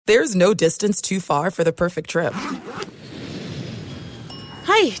There's no distance too far for the perfect trip.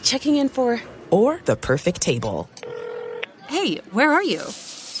 Hi, checking in for... Or the perfect table. Hey, where are you?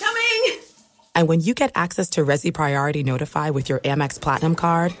 Coming! And when you get access to Resi Priority Notify with your Amex Platinum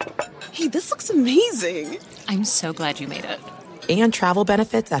card... Hey, this looks amazing. I'm so glad you made it. And travel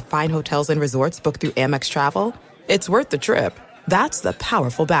benefits at fine hotels and resorts booked through Amex Travel, it's worth the trip. That's the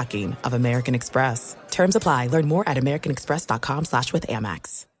powerful backing of American Express. Terms apply. Learn more at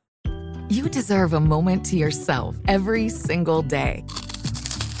americanexpress.com/withAmex. You deserve a moment to yourself every single day.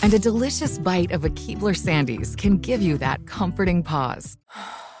 And a delicious bite of a Keebler Sandies can give you that comforting pause.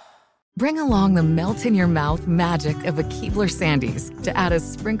 Bring along the melt-in-your-mouth magic of a Keebler Sandies to add a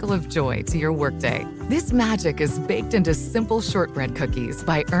sprinkle of joy to your workday. This magic is baked into simple shortbread cookies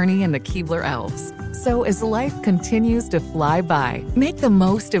by Ernie and the Keebler Elves. So as life continues to fly by, make the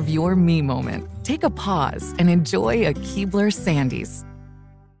most of your me moment. Take a pause and enjoy a Keebler Sandies.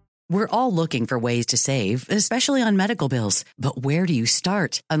 We're all looking for ways to save, especially on medical bills. But where do you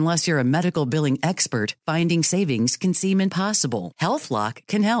start? Unless you're a medical billing expert, finding savings can seem impossible. HealthLock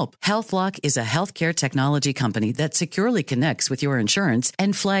can help. HealthLock is a healthcare technology company that securely connects with your insurance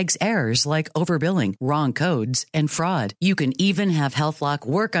and flags errors like overbilling, wrong codes, and fraud. You can even have HealthLock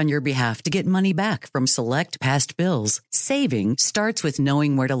work on your behalf to get money back from select past bills. Saving starts with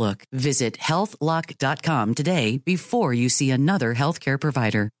knowing where to look. Visit healthlock.com today before you see another healthcare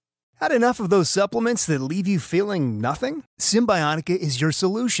provider. Had enough of those supplements that leave you feeling nothing? Symbiotica is your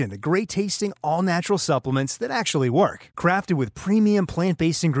solution to great-tasting, all-natural supplements that actually work. Crafted with premium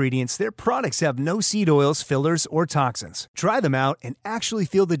plant-based ingredients, their products have no seed oils, fillers, or toxins. Try them out and actually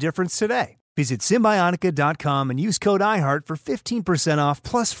feel the difference today. Visit Symbiotica.com and use code IHEART for 15% off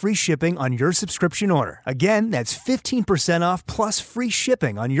plus free shipping on your subscription order. Again, that's 15% off plus free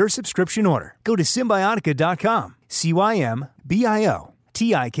shipping on your subscription order. Go to Symbiotica.com, CYMBIOTIKA.com.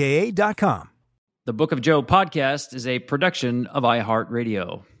 The Book of Joe podcast is a production of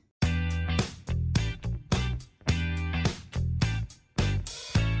iHeartRadio.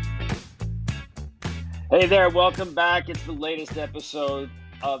 Hey there, welcome back. It's the latest episode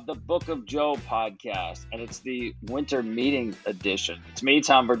of the Book of Joe podcast, and it's the winter meeting edition. It's me,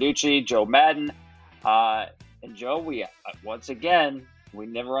 Tom Verducci, Joe Madden, and Joe, we once again, we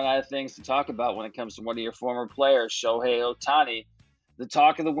never run out of things to talk about when it comes to one of your former players, Shohei Ohtani. The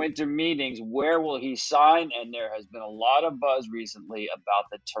talk of the winter meetings, where will he sign? And there has been a lot of buzz recently about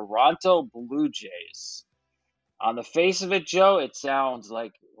the Toronto Blue Jays. On the face of it, Joe, it sounds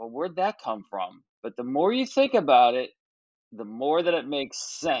like, well, where'd that come from? But the more you think about it, the more that it makes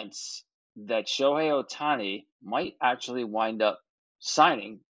sense that Shohei Ohtani might actually wind up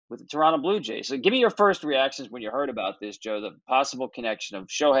signing with the Toronto Blue Jays. So give me your first reactions when you heard about this, Joe, the possible connection of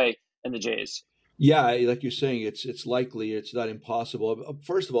Shohei and the Jays. Yeah, like you're saying, it's likely. It's not impossible.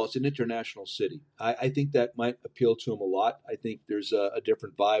 First of all, it's an international city. I think that might appeal to him a lot. I think there's a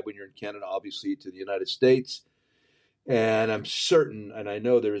different vibe when you're in Canada, obviously, to the United States. And I'm certain, and I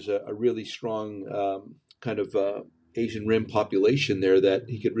know there's a really strong kind of Asian Rim population there that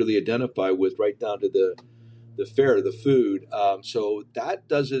he could really identify with, right down to the fare, the food. So that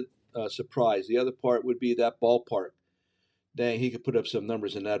doesn't surprise. The other part would be that ballpark. Dang, he could put up some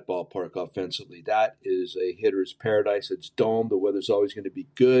numbers in that ballpark offensively. That is a hitter's paradise. It's domed. The weather's always going to be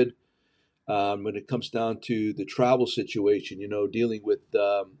good. When it comes down to the travel situation, dealing with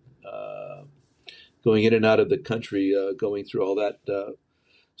going in and out of the country, going through all that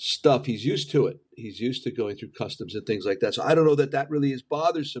stuff, he's used to it. He's used to going through customs and things like that. So I don't know that really is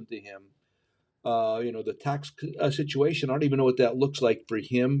bothersome to him. The tax situation, I don't even know what that looks like for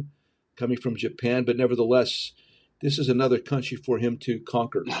him coming from Japan, but nevertheless, this is another country for him to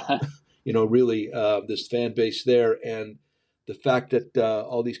conquer, really this fan base there. And the fact that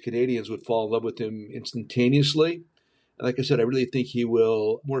all these Canadians would fall in love with him instantaneously. And like I said, I really think he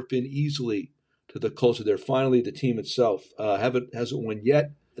will morph in easily to the culture there. Finally, the team itself hasn't won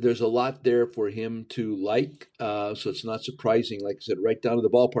yet. There's a lot there for him to like. So it's not surprising, like I said, right down to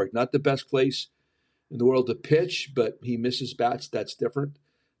the ballpark. Not the best place in the world to pitch, but he misses bats. That's different.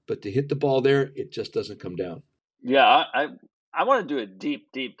 But to hit the ball there, it just doesn't come down. Yeah, I want to do a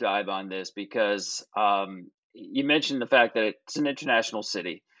deep dive on this because you mentioned the fact that it's an international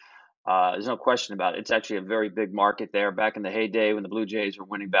city. There's no question about it. It's actually a very big market there. Back in the heyday when the Blue Jays were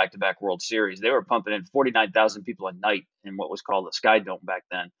winning back-to-back World Series, they were pumping in 49,000 people a night in what was called the Sky Dome back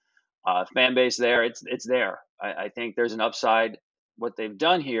then. Fan base there, it's there. I think there's an upside. What they've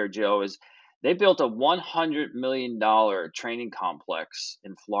done here, Joe, is they built a $100 million training complex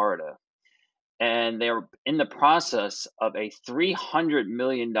in Florida. and they're in the process of a $300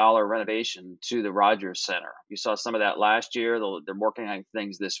 million renovation to the Rogers Center. You saw some of that last year. They're working on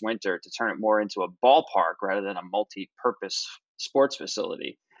things this winter to turn it more into a ballpark rather than a multi-purpose sports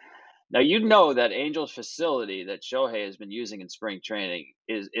facility. Now, you know that Angels facility that Shohei has been using in spring training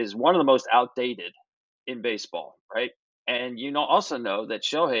is one of the most outdated in baseball, right? And also know that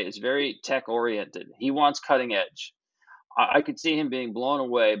Shohei is very tech-oriented. He wants cutting edge. I could see him being blown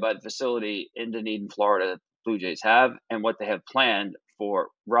away by the facility in Dunedin, Florida, that the Blue Jays have and what they have planned for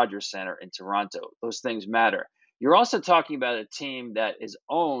Rogers Center in Toronto. Those things matter. You're also talking about a team that is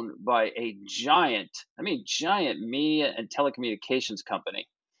owned by a giant media and telecommunications company.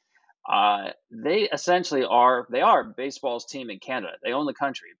 They essentially are baseball's team in Canada. They own the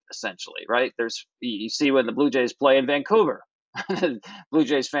country, essentially, right? You see when the Blue Jays play in Vancouver, Blue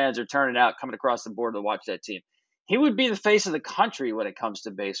Jays fans are turning out, coming across the border to watch that team. He would be the face of the country when it comes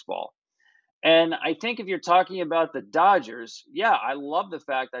to baseball. And I think if you're talking about the Dodgers, yeah, I love the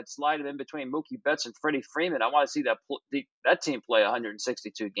fact that slide him in between Mookie Betts and Freddie Freeman. I want to see that team play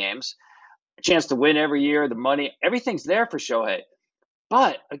 162 games, a chance to win every year, the money, everything's there for Shohei.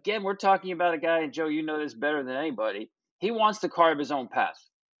 But again, we're talking about a guy, and Joe, you know this better than anybody. He wants to carve his own path.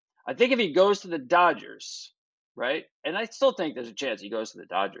 I think if he goes to the Dodgers, right, and I still think there's a chance he goes to the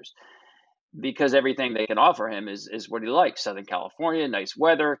Dodgers, because everything they can offer him is what he likes. Southern California, nice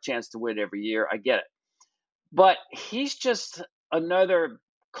weather, chance to win every year. I get it. But he's just another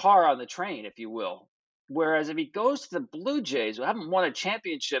car on the train, if you will. Whereas if he goes to the Blue Jays, who haven't won a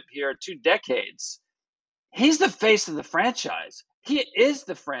championship here in 2 decades, he's the face of the franchise. He is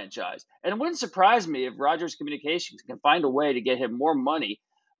the franchise. And it wouldn't surprise me if Rogers Communications can find a way to get him more money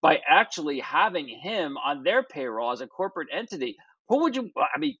by actually having him on their payroll as a corporate entity.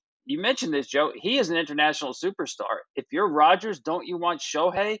 You mentioned this, Joe. He is an international superstar. If you're Rogers, don't you want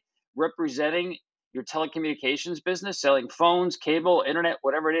Shohei representing your telecommunications business, selling phones, cable, internet,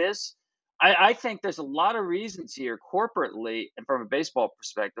 whatever it is? I think there's a lot of reasons here corporately and from a baseball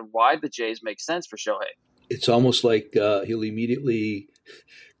perspective why the Jays make sense for Shohei. It's almost like he'll immediately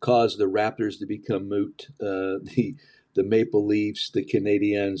cause the Raptors to become moot, the Maple Leafs, the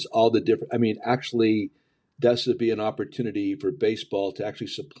Canadiens, all the different. Actually, this would be an opportunity for baseball to actually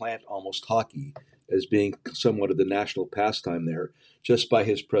supplant almost hockey as being somewhat of the national pastime there, just by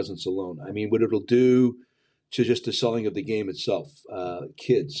his presence alone. What it'll do to just the selling of the game itself,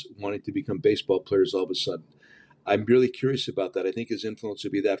 kids wanting to become baseball players all of a sudden. I'm really curious about that. I think his influence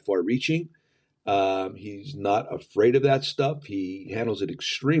would be that far-reaching. He's not afraid of that stuff. He handles it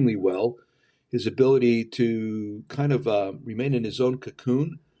extremely well. His ability to kind of remain in his own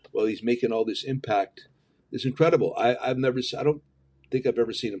cocoon while he's making all this impact is incredible. I don't think I've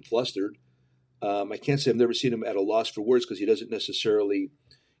ever seen him flustered. I can't say I've never seen him at a loss for words because he doesn't necessarily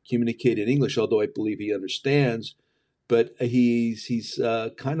communicate in English, although I believe he understands. But he's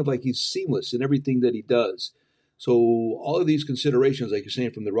kind of like he's seamless in everything that he does. So all of these considerations, like you're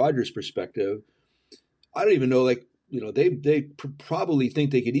saying, from the Rogers perspective, I don't even know, they probably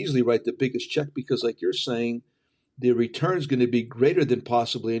think they could easily write the biggest check because, like you're saying, the return is going to be greater than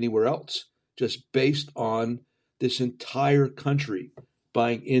possibly anywhere else, just based on this entire country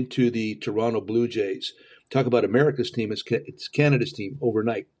buying into the Toronto Blue Jays. Talk about America's team, it's Canada's team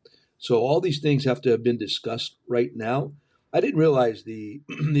overnight. So all these things have to have been discussed right now. I didn't realize the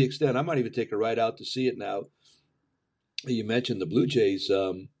extent. I might even take a ride out to see it now. You mentioned the Blue Jays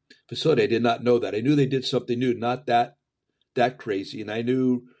facility. I did not know that. I knew they did something new, not that crazy. And I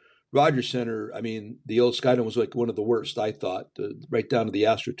knew Rogers Center, the old Skydome was like one of the worst, I thought, right down to the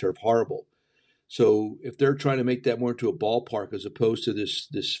AstroTurf, horrible. So if they're trying to make that more into a ballpark as opposed to this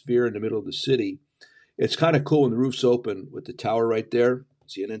sphere in the middle of the city, it's kind of cool when the roof's open with the tower right there,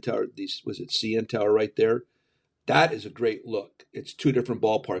 CNN Tower, CN Tower right there? That is a great look. It's 2 different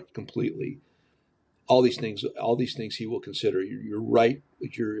ballparks completely. All these things he will consider. You're right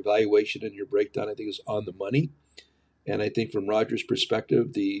with your evaluation and your breakdown, I think, is on the money. And I think from Rogers' perspective,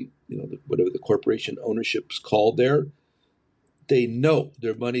 whatever the corporation ownership's called there, they know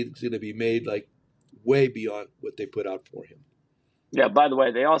their money is going to be made like way beyond what they put out for him. Yeah, by the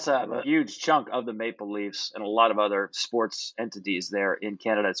way, they also have a huge chunk of the Maple Leafs and a lot of other sports entities there in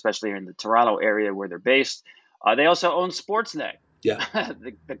Canada, especially in the Toronto area where they're based. They also own Sportsnet. Yeah,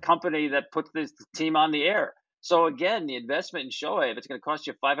 the company that puts this team on the air. So again, the investment in Shohei, if it's going to cost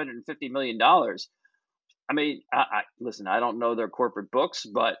you $550 million, listen, I don't know their corporate books,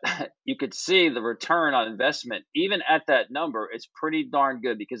 but you could see the return on investment, even at that number, is pretty darn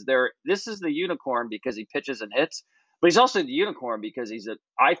good because this is the unicorn because he pitches and hits, but he's also the unicorn because he's,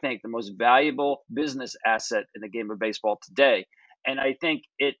 I think, the most valuable business asset in the game of baseball today. And I think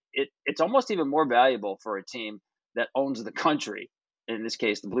it's almost even more valuable for a team that owns the country, in this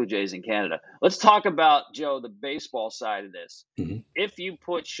case, the Blue Jays in Canada. Let's talk about, Joe, the baseball side of this. Mm-hmm. If you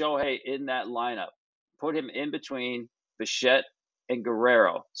put Shohei in that lineup, put him in between Bichette and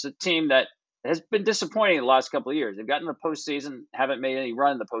Guerrero, it's a team that has been disappointing the last couple of years. They've gotten the postseason, haven't made any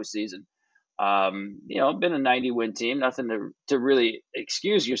run in the postseason. Been a 90-win team, nothing to really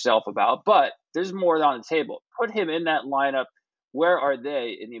excuse yourself about, but there's more on the table. Put him in that lineup. Where are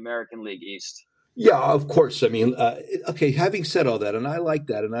they in the American League East? Yeah, of course. I mean, okay. Having said all that, and I like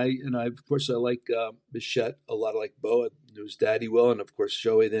that, and I of course I like Bichette a lot. I like Bo, knew his daddy well, and of course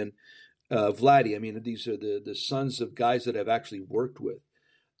Shohei. Then Vladdy. I mean, these are the sons of guys that I've actually worked with.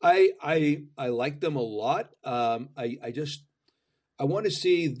 I like them a lot. I want to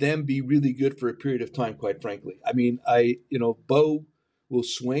see them be really good for a period of time. Quite frankly, I mean, Bo will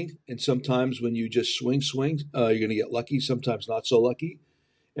swing, and sometimes when you just swing, you're going to get lucky. Sometimes not so lucky.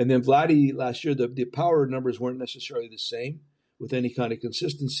 And then Vladdy last year, the power numbers weren't necessarily the same with any kind of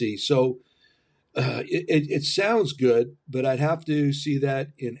consistency. So it sounds good, but I'd have to see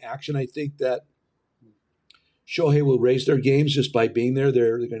that in action. I think that Shohei will raise their games just by being there.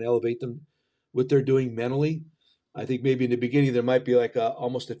 They're going to elevate them, what they're doing mentally. I think maybe in the beginning there might be like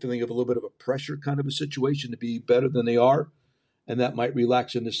almost a feeling of a little bit of a pressure kind of a situation to be better than they are. And that might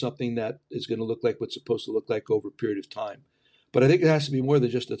relax into something that is going to look like what's supposed to look like over a period of time. But I think it has to be more than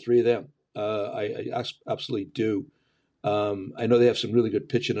just the three of them. I absolutely do. I know they have some really good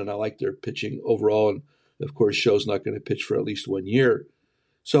pitching, and I like their pitching overall. And, of course, Sho's not going to pitch for at least 1 year.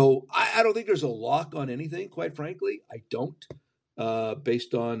 So I don't think there's a lock on anything, quite frankly. I don't,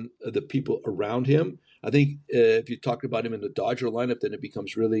 based on the people around him. I think if you talk about him in the Dodger lineup, then it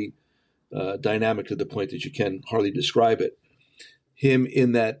becomes really dynamic to the point that you can hardly describe it. Him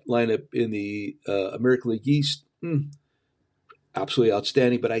in that lineup in the American League East, absolutely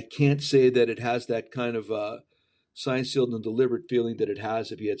outstanding, but I can't say that it has that kind of signed, sealed, and delivered feeling that it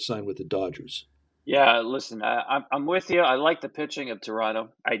has if he had signed with the Dodgers. Yeah, listen, I'm with you. I like the pitching of Toronto.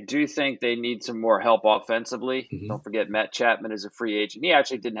 I do think they need some more help offensively. Mm-hmm. Don't forget Matt Chapman is a free agent. He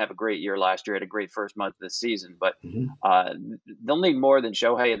actually didn't have a great year last year. Had a great first month of the season, but they'll need more than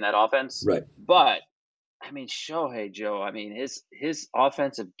Shohei in that offense. Right. But I mean, Shohei, Joe, I mean, his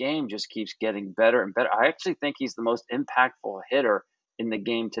offensive game just keeps getting better and better. I actually think he's the most impactful hitter in the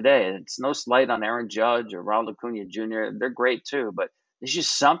game today. It's no slight on Aaron Judge or Ronald Acuna Jr. They're great too, but there's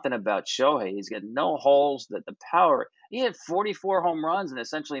just something about Shohei. He's got no holes, the power. He had 44 home runs and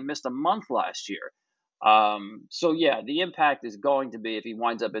essentially missed a month last year. So, yeah, the impact is going to be, if he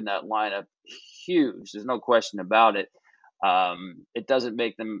winds up in that lineup, huge. There's no question about it. It doesn't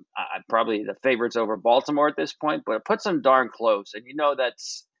make them probably the favorites over Baltimore at this point, but it puts them darn close. And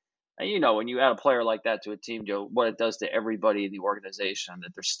when you add a player like that to a team, Joe, what it does to everybody in the organization, that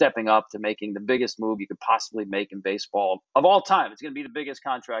they're stepping up to making the biggest move you could possibly make in baseball of all time. It's going to be the biggest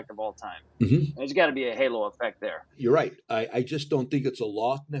contract of all time. Mm-hmm. There's got to be a halo effect there. You're right. I just don't think it's a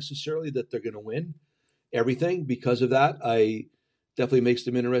lock necessarily that they're going to win everything because of that. I definitely makes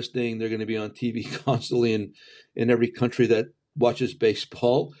them interesting. They're going to be on TV constantly in every country that watches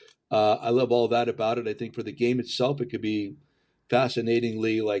baseball. I love all that about it. I think for the game itself, it could be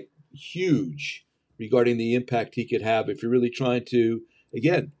fascinatingly huge regarding the impact he could have if you're really trying to,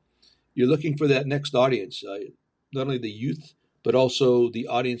 again, you're looking for that next audience, not only the youth, but also the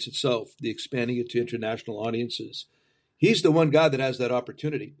audience itself, the expanding it to international audiences. He's the one guy that has that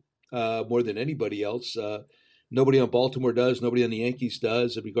opportunity more than anybody else. Nobody on Baltimore does. Nobody on the Yankees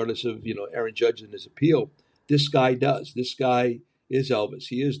does, regardless of, Aaron Judge and his appeal. This guy does. This guy is Elvis.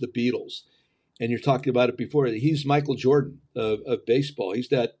 He is the Beatles. And you're talking about it before. He's Michael Jordan of baseball. He's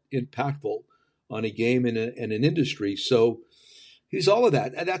that impactful on a game and an industry. So he's all of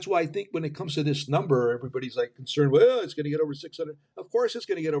that. And that's why I think when it comes to this number, everybody's concerned, well, it's going to get over 600. Of course it's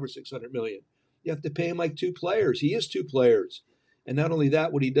going to get over 600 million. You have to pay him like two players. He is two players. And not only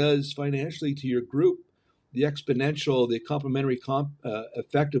that, what he does financially to your group, the exponential, the complementary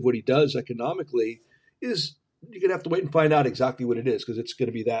effect of what he does economically is you're going to have to wait and find out exactly what it is because it's going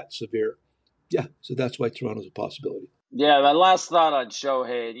to be that severe. Yeah, so that's why Toronto's a possibility. Yeah, my last thought on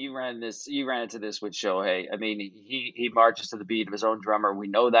Shohei, and you ran into this with Shohei. I mean, he marches to the beat of his own drummer. We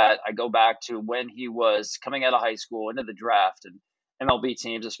know that. I go back to when he was coming out of high school into the draft, and MLB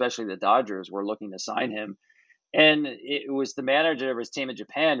teams, especially the Dodgers, were looking to sign him. And it was the manager of his team in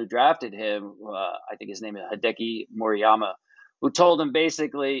Japan who drafted him, I think his name is Hideki Moriyama, who told him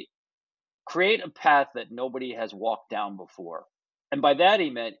basically, create a path that nobody has walked down before. And by that he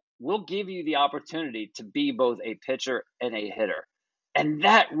meant, we'll give you the opportunity to be both a pitcher and a hitter. And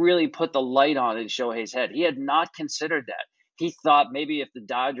that really put the light on in Shohei's head. He had not considered that. he thought maybe if the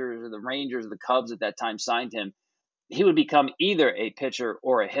Dodgers or the Rangers or the Cubs at that time signed him, he would become either a pitcher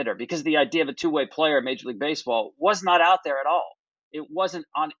or a hitter, because the idea of a two-way player in Major League Baseball was not out there at all. It wasn't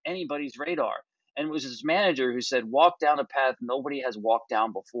on anybody's radar. And it was his manager who said, walk down a path nobody has walked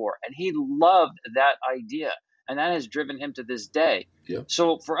down before. And he loved that idea. And that has driven him to this day. Yep.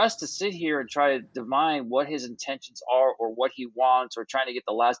 So for us to sit here and try to divine what his intentions are or what he wants or trying to get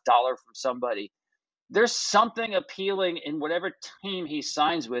the last dollar from somebody, there's something appealing in whatever team he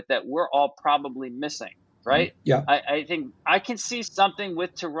signs with that we're all probably missing, right? Yeah. I think I can see something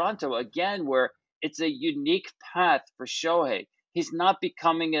with Toronto, again, where it's a unique path for Shohei. He's not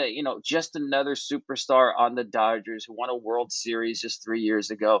becoming just another superstar on the Dodgers who won a World Series just 3 years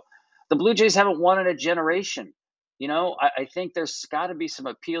ago. The Blue Jays haven't won in a generation. I think there's got to be some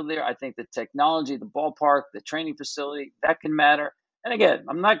appeal there. I think the technology, the ballpark, the training facility, that can matter. And again,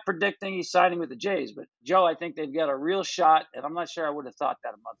 I'm not predicting he's signing with the Jays, but Joe, I think they've got a real shot, and I'm not sure I would have thought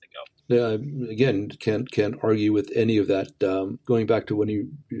that a month ago. Yeah, again, can't argue with any of that. Going back to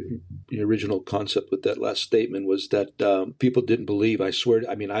when the original concept with that last statement was that people didn't believe. I swear,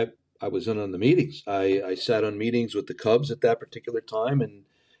 I was in on the meetings. I sat on meetings with the Cubs at that particular time,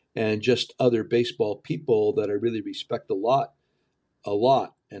 and just other baseball people that I really respect a lot,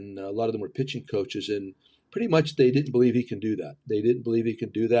 and a lot of them were pitching coaches, and pretty much they didn't believe he can do that. They didn't believe he can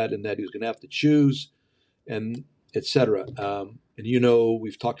do that, and that he was going to have to choose, and et cetera. And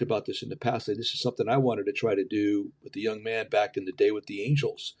we've talked about this in the past. This is something I wanted to try to do with the young man back in the day with the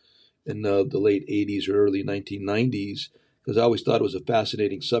Angels in the late 80s or early 1990s, because I always thought it was a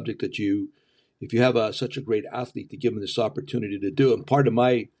fascinating subject that if you have such a great athlete, to give him this opportunity to do it. And part of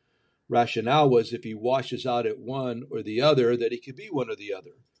my rationale was if he washes out at one or the other, that he could be one or the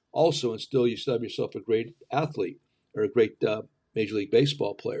other also, and still you still have yourself a great athlete or a great Major League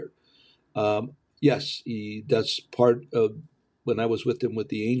Baseball player. Yes, that's part of when I was with him with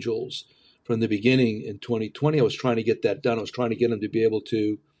the Angels from the beginning in 2020. I was trying to get that done. I was trying to get him to be able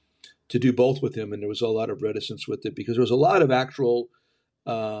to do both with him, and there was a lot of reticence with it because there was a lot of actual,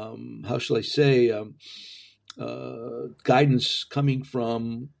 how shall I say, guidance coming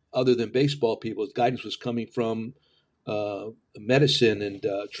from other than baseball people. Guidance was coming from medicine and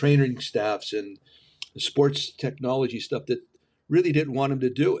training staffs and sports technology stuff that really didn't want him to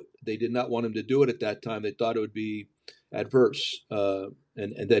do it. They did not want him to do it at that time. They thought it would be adverse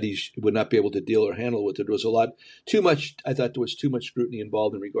and that he would not be able to deal or handle with it. There was too much. I thought there was too much scrutiny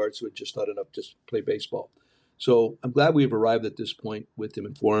involved in regards to it, just not enough to play baseball. So I'm glad we've arrived at this point with him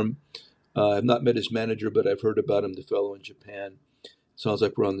and for him. I've not met his manager, but I've heard about him, the fellow in Japan. Sounds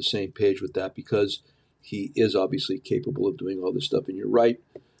like we're on the same page with that because he is obviously capable of doing all this stuff. And you're right.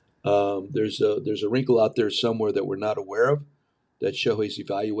 There's a wrinkle out there somewhere that we're not aware of that Shohei's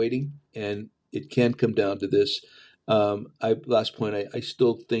evaluating, and it can come down to this. Last point, I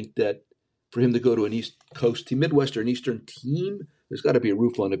still think that for him to go to an East Coast team, Midwestern Eastern team, there's got to be a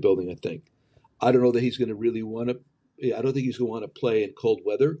roof on the building, I think. I don't know that he's going to really want to. I don't think he's going to want to play in cold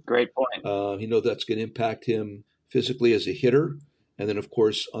weather. Great point. That's going to impact him physically as a hitter, and then, of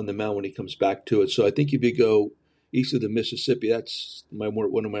course, on the mound when he comes back to it. So I think if you go east of the Mississippi, that's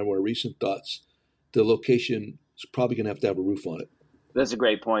one of my more recent thoughts. The location is probably going to have a roof on it. That's a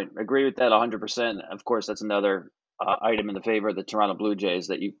great point. Agree with that 100%. Of course, that's another item in the favor of the Toronto Blue Jays,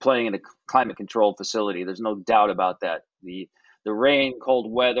 that you're playing in a climate-controlled facility. There's no doubt about that. The rain,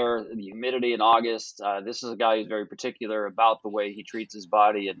 cold weather, the humidity in August. This is a guy who's very particular about the way he treats his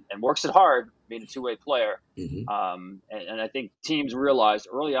body and works it hard, being a two-way player. Mm-hmm. And I think teams realized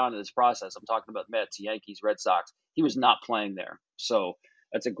early on in this process, I'm talking about Mets, Yankees, Red Sox, he was not playing there. So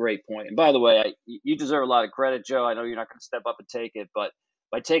that's a great point. And by the way, you deserve a lot of credit, Joe. I know you're not going to step up and take it, but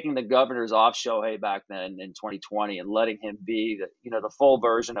by taking the Governors off Shohei back then in 2020 and letting him be the full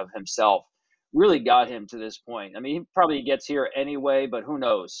version of himself, really got him to this point. I mean, he probably gets here anyway, but who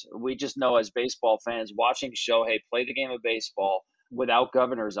knows? We just know as baseball fans, watching Shohei play the game of baseball without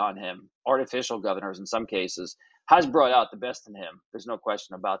governors on him, artificial governors in some cases, has brought out the best in him. There's no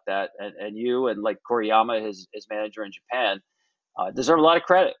question about that. And you and like Koriyama, his manager in Japan, deserve a lot of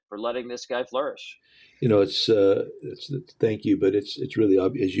credit for letting this guy flourish. It's thank you, but it's really,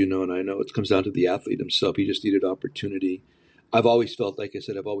 as you know, and I know, it comes down to the athlete himself. He just needed opportunity. I've always felt, like I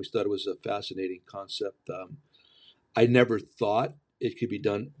said, I've always thought it was a fascinating concept. I never thought it could be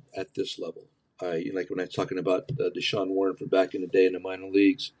done at this level. Like when I was talking about Deshaun Warren from back in the day in the minor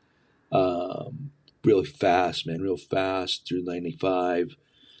leagues, really fast, man, real fast through 95.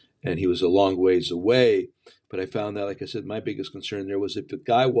 And he was a long ways away. But I found that, like I said, my biggest concern there was if the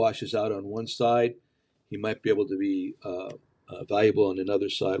guy washes out on one side, he might be able to be valuable on another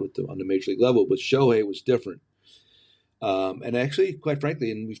side on the major league level. But Shohei was different. And actually, quite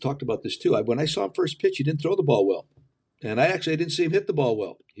frankly, and we've talked about this too, when I saw him first pitch, he didn't throw the ball well. And I didn't see him hit the ball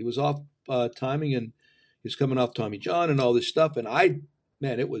well. He was off timing, and he was coming off Tommy John and all this stuff. And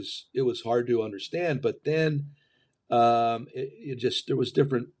it was hard to understand. But then there was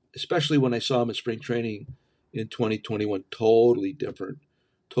different, especially when I saw him in spring training in 2021, totally different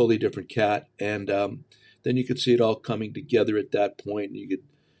cat. And then you could see it all coming together at that point.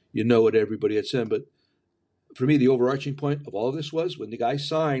 And what everybody had said. But for me, the overarching point of all of this was when the guy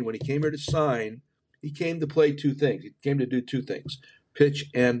signed, when he came here to sign, he came to play two things. He came to do two things: pitch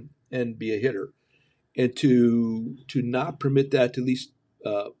and be a hitter. And to not permit that to at least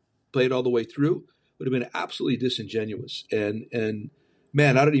play it all the way through would have been absolutely disingenuous. And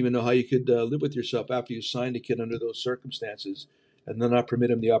man, I don't even know how you could live with yourself after you signed a kid under those circumstances and then not permit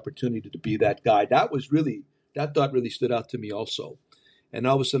him the opportunity to be that guy. That thought really stood out to me also. And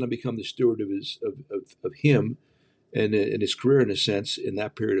all of a sudden I become the steward of him and in his career, in a sense, in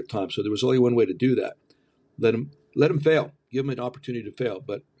that period of time. So there was only one way to do that. Let him fail. Give him an opportunity to fail,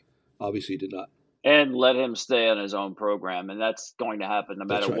 but obviously he did not. And let him stay on his own program. And that's going to happen no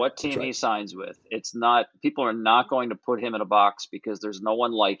matter what team he signs with. People are not going to put him in a box because there's no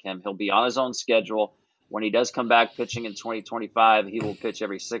one like him. He'll be on his own schedule. When he does come back pitching in 2025, he will pitch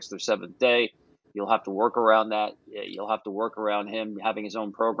every 6th or 7th day. You'll have to work around that. You'll have to work around him having his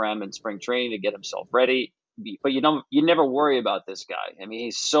own program in spring training to get himself ready. But you never worry about this guy. I mean,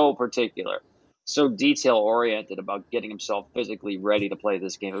 he's so particular, so detail-oriented about getting himself physically ready to play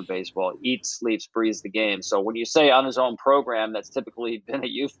this game of baseball. Eats, sleeps, breathes the game. So when you say on his own program, that's typically been a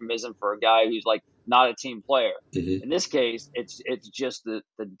euphemism for a guy who's like not a team player. Mm-hmm. In this case, it's just the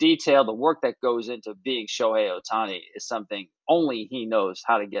detail, the work that goes into being Shohei Ohtani is something only he knows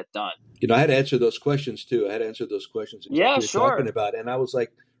how to get done. I had to answer those questions too. I had answered those questions. Yeah, sure. Talking about, and I was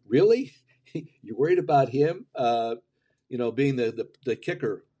like, really? You're worried about him? Being the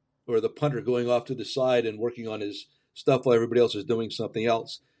kicker or the punter going off to the side and working on his stuff while everybody else is doing something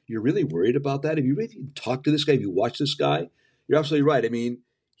else. You're really worried about that? Have you really talked to this guy? Have you watched this guy? You're absolutely right. I mean,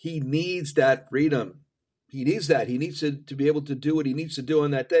 he needs that freedom. He needs that. He needs to be able to do what he needs to do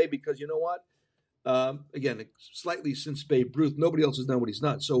on that day because you know what? Again, slightly since Babe Ruth, nobody else has done what he's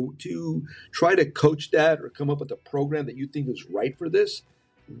done. So to try to coach that or come up with a program that you think is right for this,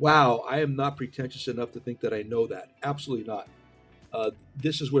 wow, I am not pretentious enough to think that I know that. Absolutely not.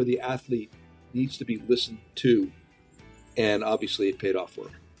 This is where the athlete needs to be listened to, and obviously it paid off for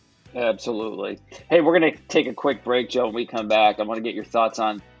him. Absolutely. Hey, we're going to take a quick break, Joe. When we come back, I want to get your thoughts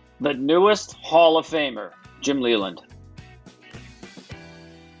on the newest Hall of Famer, Jim Leyland.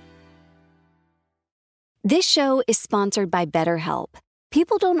 This show is sponsored by BetterHelp.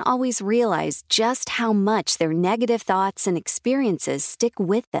 People don't always realize just how much their negative thoughts and experiences stick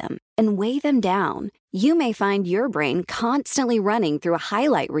with them and weigh them down. You may find your brain constantly running through a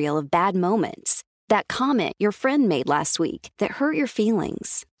highlight reel of bad moments. That comment your friend made last week that hurt your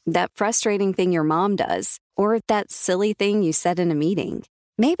feelings. That frustrating thing your mom does. Or that silly thing you said in a meeting.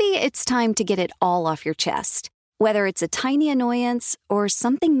 Maybe it's time to get it all off your chest. Whether it's a tiny annoyance or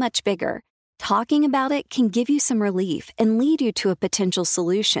something much bigger, talking about it can give you some relief and lead you to a potential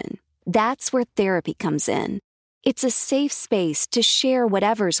solution. That's where therapy comes in. It's a safe space to share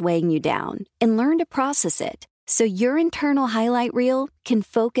whatever's weighing you down and learn to process it so your internal highlight reel can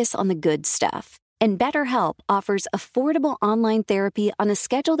focus on the good stuff. And BetterHelp offers affordable online therapy on a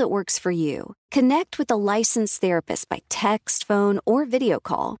schedule that works for you. Connect with a licensed therapist by text, phone, or video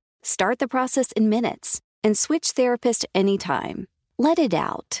call. Start the process in minutes and switch therapist anytime. Let it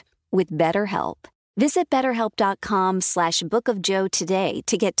out with BetterHelp. Visit BetterHelp.com/bookofjoe today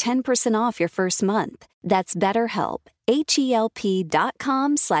to get 10% off your first month. That's BetterHelp,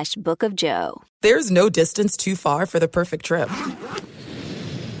 HELP.com/bookofjoe. There's no distance too far for the perfect trip.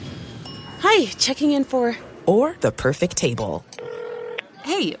 Hi, checking in for... Or the perfect table.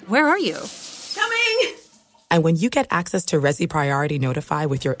 Hey, where are you? Coming! And when you get access to Resi Priority Notify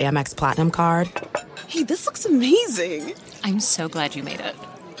with your Amex Platinum card... Hey, this looks amazing! I'm so glad you made it.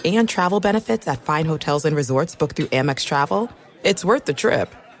 And travel benefits at fine hotels and resorts booked through Amex Travel, it's worth the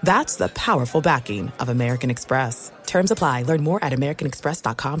trip. That's the powerful backing of American Express. Terms apply. Learn more at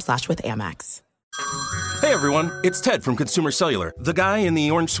americanexpress.com/withAmex. Hey everyone, it's Ted from Consumer Cellular, the guy in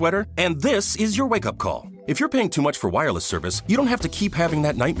the orange sweater, and this is your wake-up call. If you're paying too much for wireless service, you don't have to keep having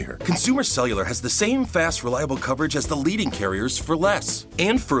that nightmare. Consumer Cellular has the same fast, reliable coverage as the leading carriers for less.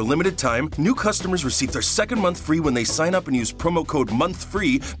 And for a limited time, new customers receive their second month free when they sign up and use promo code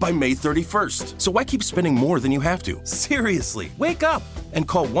MONTHFREE by May 31st. So why keep spending more than you have to? Seriously, wake up and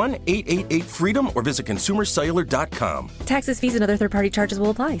call 1-888-FREEDOM or visit consumercellular.com. Taxes, fees, and other third-party charges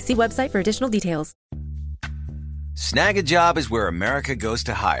will apply. See website for additional details. Snag a Job is where America goes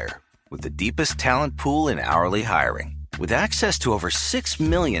to hire, with the deepest talent pool in hourly hiring. With access to over 6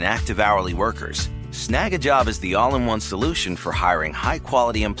 million active hourly workers, Snag a Job is the all-in-one solution for hiring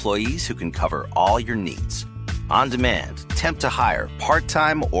high-quality employees who can cover all your needs. On demand, temp to hire,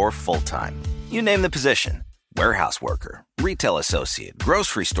 part-time or full-time. You name the position. Warehouse worker, retail associate,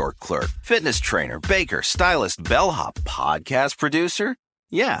 grocery store clerk, fitness trainer, baker, stylist, bellhop, podcast producer.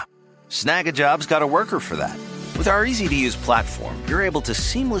 Yeah, Snag a Job's got a worker for that. With our easy-to-use platform, you're able to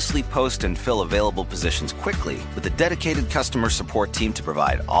seamlessly post and fill available positions quickly with a dedicated customer support team to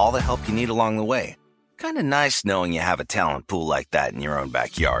provide all the help you need along the way. Kind of nice knowing you have a talent pool like that in your own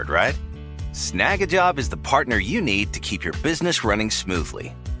backyard, right? Snag a Job is the partner you need to keep your business running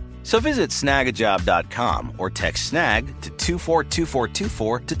smoothly. So visit snagajob.com or text snag to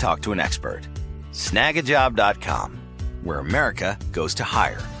 242424 to talk to an expert. Snagajob.com, where America goes to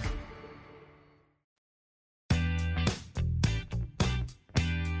hire.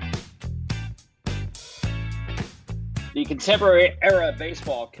 The Contemporary Era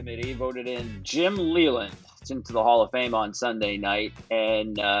Baseball Committee voted in Jim Leyland into the Hall of Fame on Sunday night.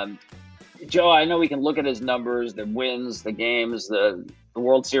 And Joe, I know we can look at his numbers, the wins, the games, the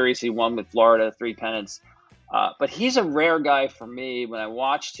World Series he won with Florida, 3 pennants. But he's a rare guy for me. When I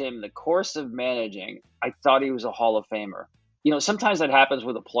watched him in the course of managing, I thought he was a Hall of Famer. You know, sometimes that happens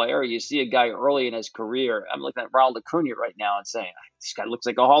with a player. You see a guy early in his career. I'm looking at Ronald Acuna right now and saying, this guy looks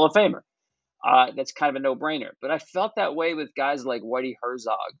like a Hall of Famer. That's kind of a no-brainer. But I felt that way with guys like Whitey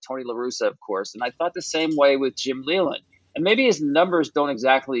Herzog, Tony La Russa, of course. And I thought the same way with Jim Leyland. And maybe his numbers don't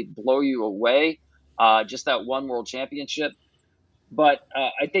exactly blow you away, just that one World Championship. But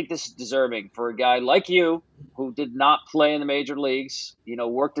I think this is deserving for a guy like you who did not play in the major leagues, you know,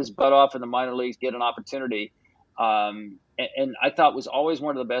 worked his butt off in the minor leagues, get an opportunity. And I thought was always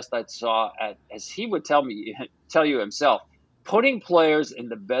one of the best I saw at, as he would tell you himself, putting players in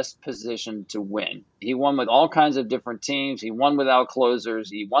the best position to win. He won with all kinds of different teams. He won without closers.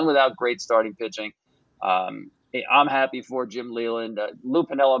 He won without great starting pitching. I'm happy for Jim Leyland. Lou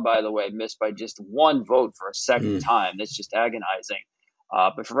Piniella, by the way, missed by just 1 vote for a second time. That's just agonizing.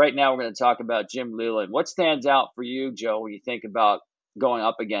 But for right now, we're going to talk about Jim Leyland. What stands out for you, Joe, when you think about going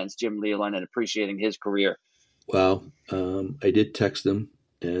up against Jim Leyland and appreciating his career? Wow. I did text him,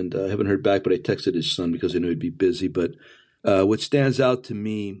 and I haven't heard back, but I texted his son because I knew he'd be busy. But what stands out to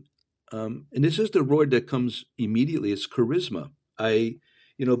me, and this is the word that comes immediately, is charisma.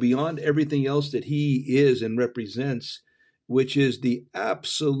 Beyond everything else that he is and represents, which is the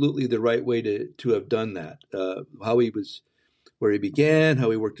absolutely the right way to have done that. How he was, where he began,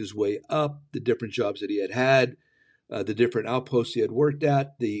 how he worked his way up, the different jobs that he had, the different outposts he had worked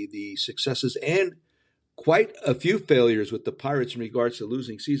at, the successes, and quite a few failures with the Pirates in regards to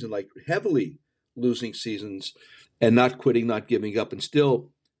losing season, like heavily losing seasons and not quitting, not giving up, and still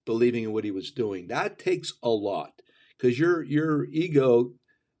believing in what he was doing. That takes a lot, because your ego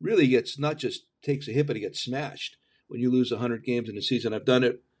really gets, not just takes a hit, but it gets smashed when you lose 100 games in a season. I've done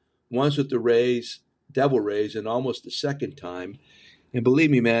it once with the Rays, Devil Rays, and almost the second time. And believe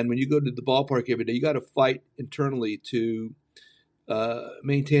me, man, when you go to the ballpark every day, you got to fight internally to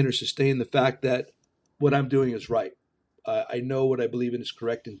maintain or sustain the fact that what I'm doing is right. I know what I believe in is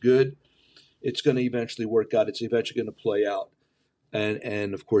correct and good. It's going to eventually work out. It's eventually going to play out.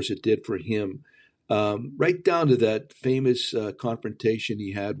 And of course, it did for him. Right down to that famous confrontation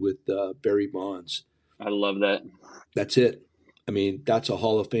he had with Barry Bonds. I love that. That's it. I mean, that's a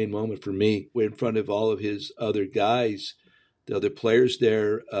Hall of Fame moment for me. We're in front of all of his other guys, the other players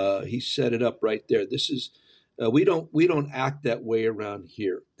there. He set it up right there. This is we don't act that way around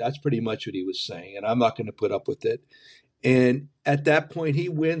here. That's pretty much what he was saying, and I'm not going to put up with it. And at that point, he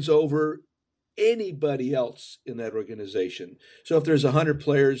wins over anybody else in that organization. So if there's 100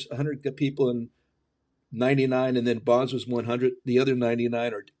 players, 100 people in 99, and then Bonds was 100, the other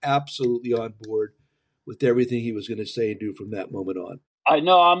 99 are absolutely on board with everything he was going to say and do from that moment on. I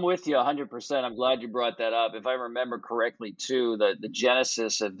know, I'm with you 100%. I'm glad you brought that up. If I remember correctly, too, the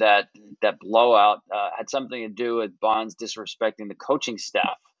genesis of that blowout had something to do with Bonds disrespecting the coaching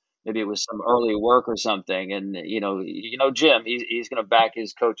staff. Maybe it was some early work or something. And, Jim, he's going to back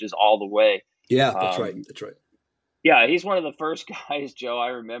his coaches all the way. Yeah, that's right. That's right. Yeah, he's one of the first guys, Joe, I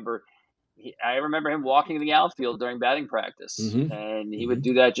remember him walking the outfield during batting practice, and he would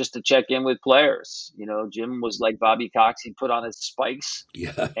do that just to check in with players. You know, Jim was like Bobby Cox. He'd put on his spikes,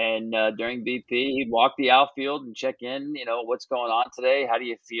 and during BP, he'd walk the outfield and check in, what's going on today? How do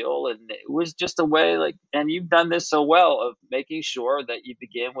you feel? And it was just a way, and you've done this so well, of making sure that you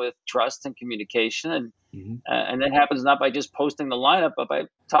begin with trust and communication. And And that happens not by just posting the lineup, but by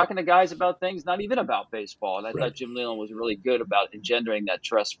talking to guys about things not even about baseball. And I thought Jim Leyland was really good about engendering that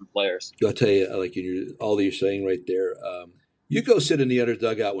trust from players. I'll tell you, like all that you're saying right there, you go sit in the other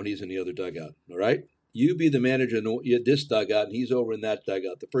dugout when he's in the other dugout, all right? You be the manager in this dugout, and he's over in that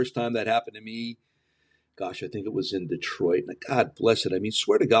dugout. The first time that happened to me, gosh, I think it was in Detroit. And God bless it. I mean,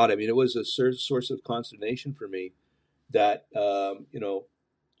 swear to God, I mean, it was a source of consternation for me that,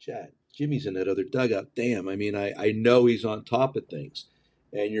 Chad, Jimmy's in that other dugout. Damn, I mean, I know he's on top of things.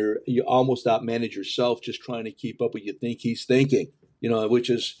 And you almost outmanage yourself just trying to keep up what you think he's thinking, which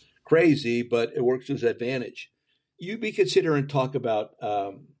is crazy, but it works to his advantage. We could sit here and talk about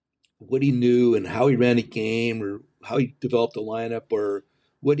what he knew and how he ran a game or how he developed a lineup or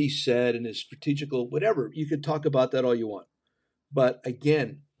what he said and his strategical, whatever. You could talk about that all you want. But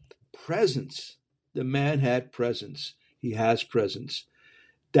again, presence. The man had presence. He has presence.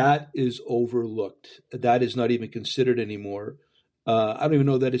 That is overlooked. That is not even considered anymore. I don't even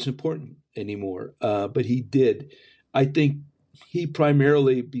know that it's important anymore, but he did. I think he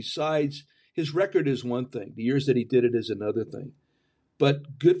primarily, besides his record is one thing, the years that he did it is another thing,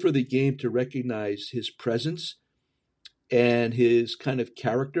 but good for the game to recognize his presence and his kind of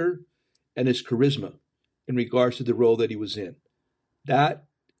character and his charisma in regards to the role that he was in. That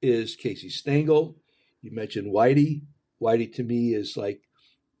is Casey Stengel. You mentioned Whitey. Whitey to me is like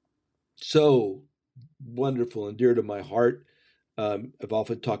so wonderful and dear to my heart. I've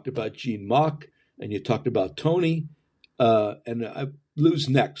often talked about Gene Mauch, and you talked about Tony, and Lou's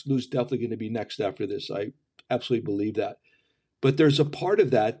next. Lou's definitely going to be next after this. I absolutely believe that. But there's a part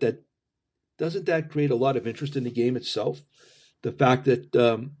of that doesn't that create a lot of interest in the game itself? The fact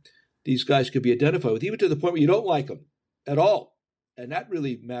that these guys could be identified with, even to the point where you don't like them at all. And that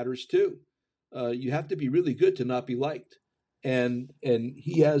really matters too. You have to be really good to not be liked. And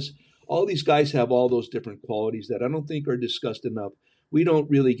he has, all these guys have all those different qualities that I don't think are discussed enough. We don't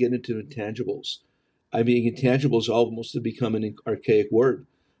really get into intangibles. I mean, intangibles almost have become an archaic word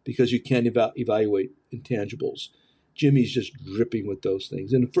because you can't evaluate intangibles. Jimmy's just dripping with those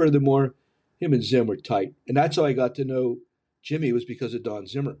things. And furthermore, him and Zim were tight. And that's how I got to know Jimmy, was because of Don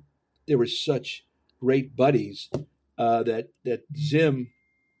Zimmer. They were such great buddies that Zim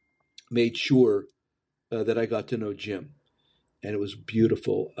made sure that I got to know Jim. And it was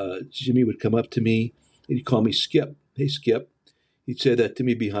beautiful. Jimmy would come up to me and he'd call me Skip. Hey, Skip. He'd say that to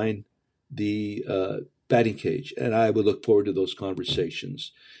me behind the batting cage. And I would look forward to those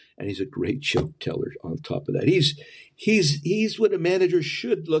conversations. And he's a great joke teller on top of that. He's what a manager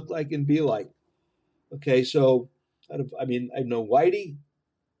should look like and be like. Okay, so I know Whitey.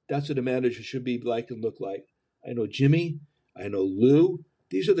 That's what a manager should be like and look like. I know Jimmy. I know Lou.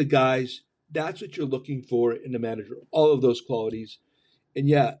 These are the guys. That's what you're looking for in a manager. All of those qualities. And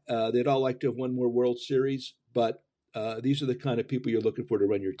yeah, they'd all like to have won more World Series, but these are the kind of people you're looking for to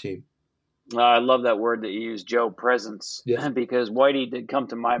run your team. I love that word that you use, Joe, presence, because Whitey did come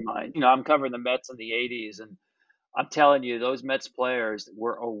to my mind. I'm covering the Mets in the 80s, and I'm telling you, those Mets players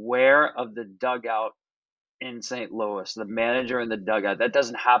were aware of the dugout in St. Louis, the manager in the dugout. That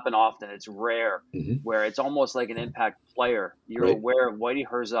doesn't happen often. It's rare, where it's almost like an impact player. You're aware of Whitey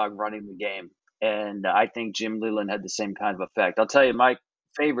Herzog running the game, and I think Jim Leyland had the same kind of effect. I'll tell you, my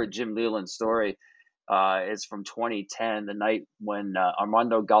favorite Jim Leyland story is from 2010, the night when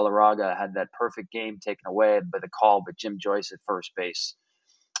Armando Galarraga had that perfect game taken away by the call, but Jim Joyce at first base.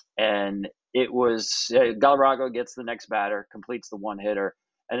 And it was Galarraga gets the next batter, completes the one-hitter,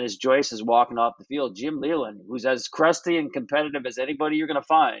 and as Joyce is walking off the field, Jim Leyland, who's as crusty and competitive as anybody you're going to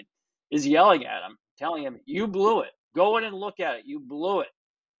find, is yelling at him, telling him, "You blew it. Go in and look at it. You blew it.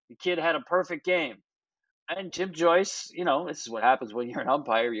 The kid had a perfect game." And Jim Joyce, this is what happens when you're an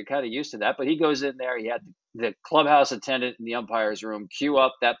umpire. You're kind of used to that. But he goes in there. He had the clubhouse attendant in the umpire's room cue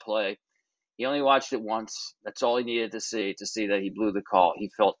up that play. He only watched it once. That's all he needed to see that he blew the call.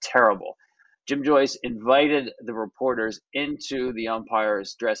 He felt terrible. Jim Joyce invited the reporters into the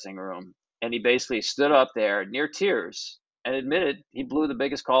umpire's dressing room, and he basically stood up there near tears and admitted he blew the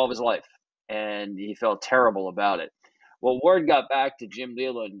biggest call of his life, and he felt terrible about it. Well, word got back to Jim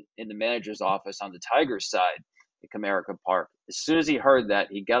Leyland in the manager's office on the Tigers side at Comerica Park. As soon as he heard that,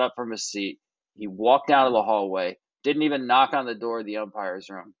 he got up from his seat. He walked out of the hallway, didn't even knock on the door of the umpire's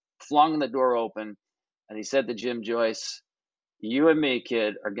room, flung the door open, and he said to Jim Joyce, "You and me,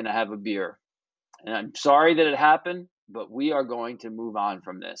 kid, are going to have a beer. And I'm sorry that it happened, but we are going to move on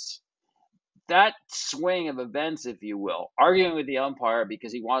from this." That swing of events, if you will, arguing with the umpire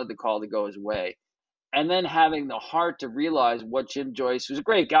because he wanted the call to go his way, and then having the heart to realize what Jim Joyce, who's a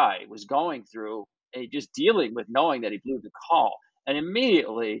great guy, was going through, and just dealing with knowing that he blew the call. And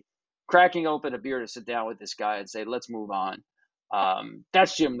immediately cracking open a beer to sit down with this guy and say, let's move on.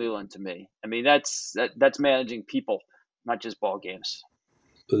 That's Jim Leyland to me. I mean, that's managing people, not just ball games.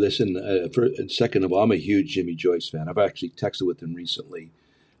 Listen, second of all, I'm a huge Jimmy Joyce fan. I've actually texted with him recently.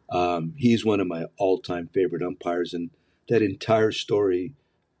 He's one of my all-time favorite umpires, and that entire story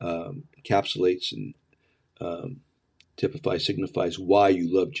encapsulates and signifies why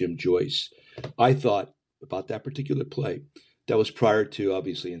you love Jim Joyce. I thought about that particular play. That was prior to,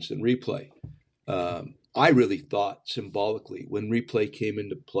 obviously, instant replay. I really thought symbolically when replay came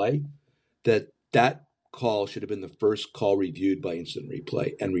into play that call should have been the first call reviewed by instant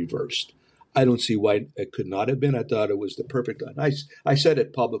replay and reversed. I don't see why it could not have been. I thought it was the perfect line. I said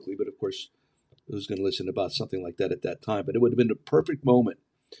it publicly, but of course, who's going to listen about something like that at that time? But it would have been the perfect moment,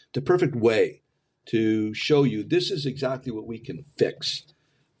 the perfect way to show you this is exactly what we can fix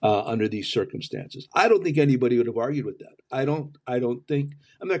under these circumstances. I don't think anybody would have argued with that. I don't think,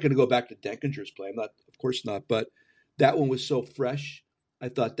 I'm not going to go back to Denkinger's play. I'm not, of course not, but that one was so fresh. I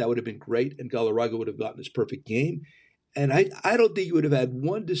thought that would have been great, and Galarraga would have gotten his perfect game. And I don't think you would have had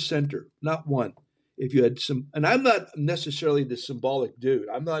one dissenter, not one, if you had some. And I'm not necessarily the symbolic dude.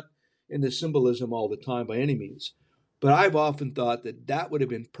 I'm not into symbolism all the time by any means. But I've often thought that would have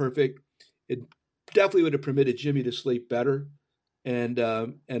been perfect. It definitely would have permitted Jimmy to sleep better. And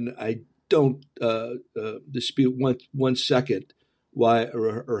I don't dispute one second why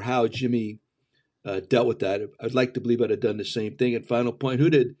or how Jimmy dealt with that. I'd like to believe I'd have done the same thing. And final point, who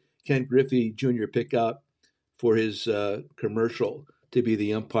did Ken Griffey Jr. pick out for his commercial to be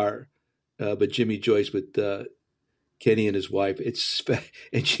the umpire? But Jimmy Joyce with Kenny and his wife.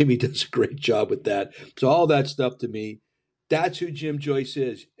 And Jimmy does a great job with that. So all that stuff to me, that's who Jim Joyce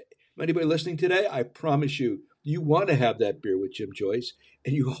is. Anybody listening today, I promise you, you want to have that beer with Jim Joyce,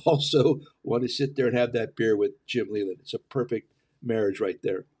 and you also want to sit there and have that beer with Jim Leyland. It's a perfect marriage right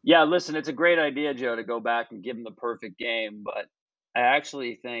there. Yeah, listen, it's a great idea, Joe, to go back and give him the perfect game, but I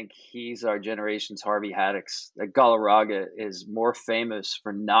actually think he's our generation's Harvey Haddix. That Galarraga is more famous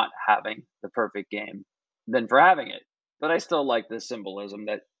for not having the perfect game than for having it. But I still like the symbolism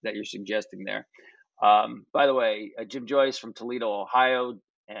that you're suggesting there. By the way, Jim Joyce from Toledo, Ohio,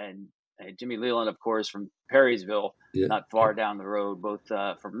 and Jimmy Leyland, of course, from Perrysville, not far down the road, both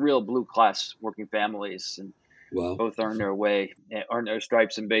from real blue-class working families, and both earned their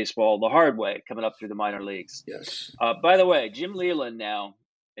stripes in baseball the hard way, coming up through the minor leagues. Yes. By the way, Jim Leyland now,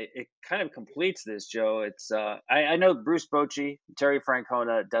 it kind of completes this, Joe. It's I know Bruce Bochy, Terry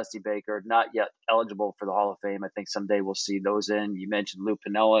Francona, Dusty Baker, not yet eligible for the Hall of Fame. I think someday we'll see those in. You mentioned Lou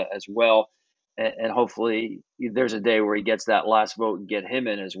Piniella as well. And hopefully there's a day where he gets that last vote and get him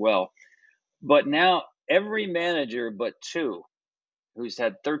in as well. But now every manager but two who's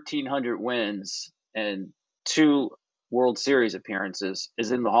had 1,300 wins and 2 World Series appearances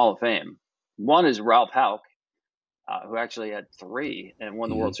is in the Hall of Fame. One is Ralph Houck, who actually had 3 and won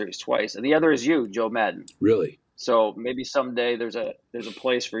the World Series twice. And the other is you, Joe Madden. Really? So maybe someday there's a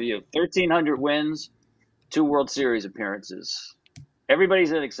place for you. 1,300 wins, 2 World Series appearances.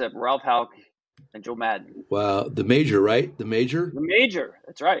 Everybody's in except Ralph Houck and Joe Madden. Wow. The Major, right? The Major? The Major.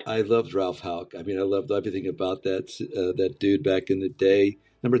 That's right. I loved Ralph Houck. I mean, I loved everything about that dude back in the day.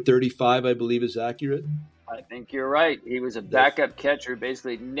 Number 35, I believe, is accurate. I think you're right. He was a backup catcher,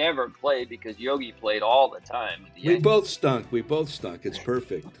 basically never played because Yogi played all the time. We both stunk. It's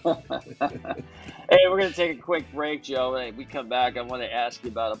perfect. Hey, we're going to take a quick break, Joe. When we come back, I want to ask you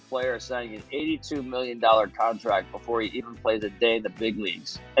about a player signing an $82 million contract before he even plays a day in the big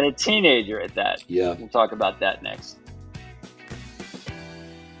leagues. And a teenager at that. Yeah. We'll talk about that next.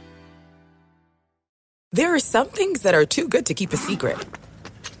 There are some things that are too good to keep a secret.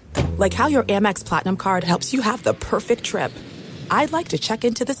 Like how your Amex Platinum card helps you have the perfect trip. I'd like to check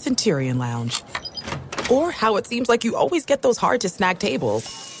into the Centurion Lounge. Or how it seems like you always get those hard-to-snag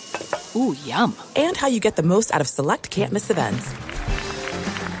tables. Ooh, yum. And how you get the most out of select can't-miss events.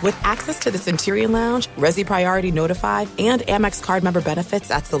 With access to the Centurion Lounge, Resi Priority Notified, and Amex card member benefits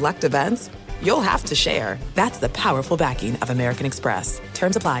at select events, you'll have to share. That's the powerful backing of American Express.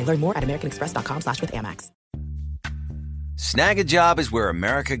 Terms apply. Learn more at americanexpress.com/withAmex. Snag a Job is where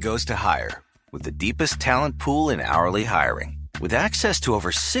America goes to hire, with the deepest talent pool in hourly hiring. With access to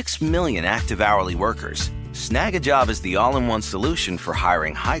over 6 million active hourly workers, Snag a Job is the all-in-one solution for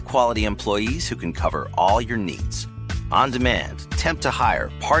hiring high-quality employees who can cover all your needs. On demand, temp to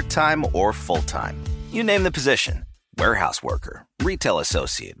hire, part-time or full-time. You name the position. Warehouse worker, retail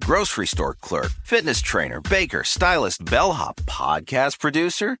associate, grocery store clerk, fitness trainer, baker, stylist, bellhop, podcast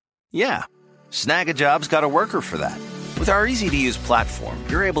producer. Yeah, Snag a Job's got a worker for that. With our easy-to-use platform,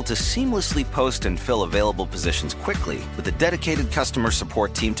 you're able to seamlessly post and fill available positions quickly with a dedicated customer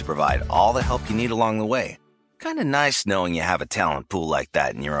support team to provide all the help you need along the way. Kind of nice knowing you have a talent pool like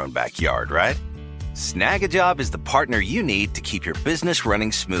that in your own backyard, right? Snagajob is the partner you need to keep your business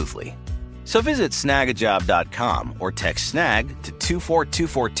running smoothly. So visit snagajob.com or text snag to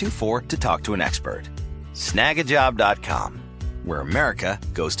 242424 to talk to an expert. Snagajob.com, where America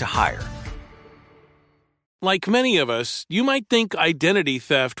goes to hire. Like many of us, you might think identity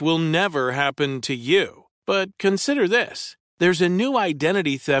theft will never happen to you. But consider this. There's a new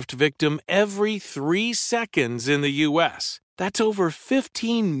identity theft victim every 3 seconds in the U.S. That's over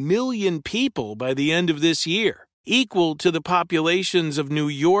 15 million people by the end of this year, equal to the populations of New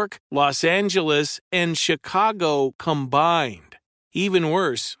York, Los Angeles, and Chicago combined. Even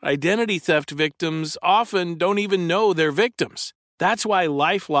worse, identity theft victims often don't even know they're victims. That's why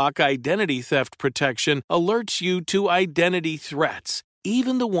LifeLock Identity Theft Protection alerts you to identity threats,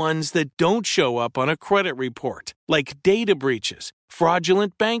 even the ones that don't show up on a credit report, like data breaches,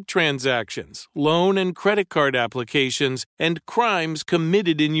 fraudulent bank transactions, loan and credit card applications, and crimes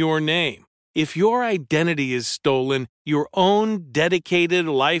committed in your name. If your identity is stolen, your own dedicated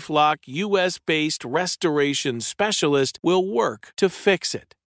LifeLock U.S.-based restoration specialist will work to fix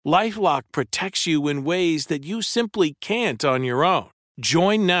it. LifeLock protects you in ways that you simply can't on your own.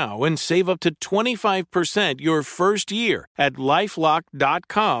 Join now and save up to 25% your first year at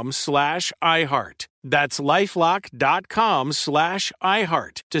LifeLock.com/iHeart. That's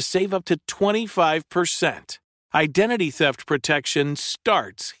LifeLock.com/iHeart to save up to 25%. Identity theft protection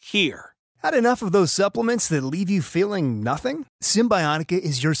starts here. Had enough of those supplements that leave you feeling nothing? Symbiotica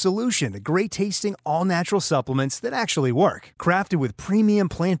is your solution to great-tasting, all-natural supplements that actually work. Crafted with premium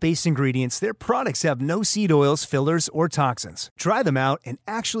plant-based ingredients, their products have no seed oils, fillers, or toxins. Try them out and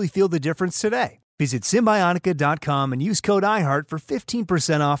actually feel the difference today. Visit Symbiotica.com and use code IHEART for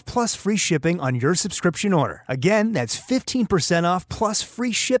 15% off plus free shipping on your subscription order. Again, that's 15% off plus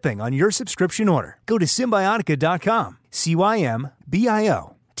free shipping on your subscription order. Go to Symbiotica.com, CYMBIOTIKA.com.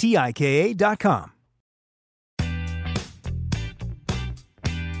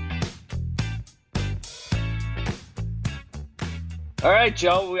 All right,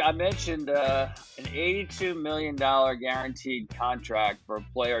 Joe, I mentioned an $82 million guaranteed contract for a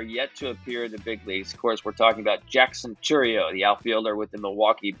player yet to appear in the big leagues. Of course, we're talking about Jackson Chourio, the outfielder with the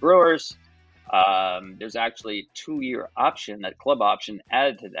Milwaukee Brewers. There's actually a 2-year option, that club option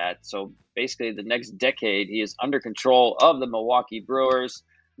added to that. So basically the next decade, he is under control of the Milwaukee Brewers.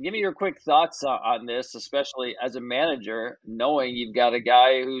 Give me your quick thoughts on this, especially as a manager, knowing you've got a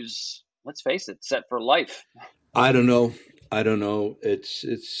guy who's, let's face it, set for life. I don't know.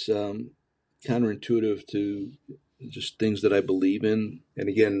 It's counterintuitive to just things that I believe in. And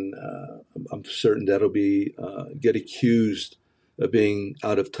again, I'm certain that'll be get accused of being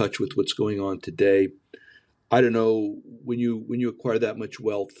out of touch with what's going on today. I don't know, when you acquire that much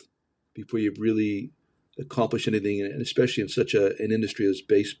wealth before you've really accomplished anything, and especially in such an industry as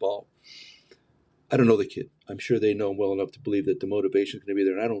baseball. I don't know the kid. I'm sure they know him well enough to believe that the motivation is going to be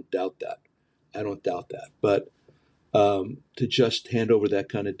there, and I don't doubt that. But to just hand over that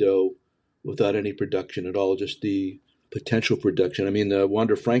kind of dough without any production at all, just the potential production. I mean,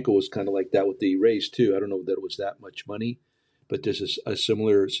 Wander Franco was kind of like that with the Rays too. I don't know that it was that much money, but there's a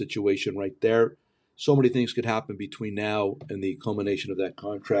similar situation right there. So many things could happen between now and the culmination of that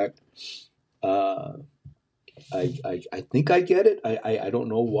contract. I think I get it. I don't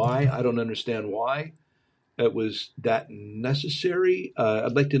know why. I don't understand why it was that necessary.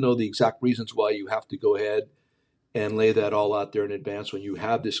 I'd like to know the exact reasons why you have to go ahead and lay that all out there in advance when you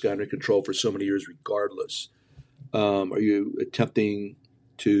have this guy under control for so many years regardless. Are you attempting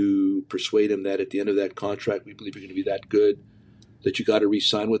to persuade him that at the end of that contract, we believe you're going to be that good, that you got to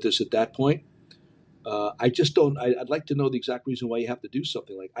re-sign with us at that point? I just don't. I'd like to know the exact reason why you have to do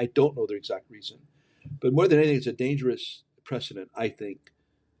something like. I don't know the exact reason, but more than anything, it's a dangerous precedent, I think.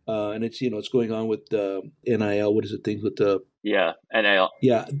 And it's it's going on with NIL. What is it? Things with the NIL.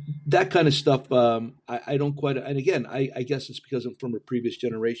 Yeah, that kind of stuff. I don't quite. And again, I guess it's because I'm from a previous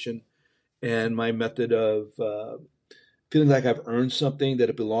generation, and my method of feeling like I've earned something, that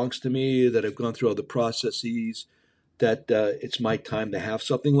it belongs to me, that I've gone through all the processes, that it's my time to have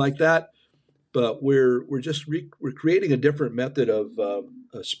something like that. But we're creating a different method of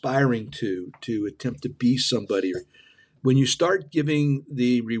aspiring to attempt to be somebody. When you start giving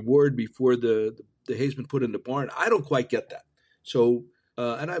the reward before the hay's been put in the barn, I don't quite get that. So,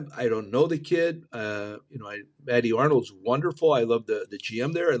 and I don't know the kid. Matty Arnold's wonderful. I love the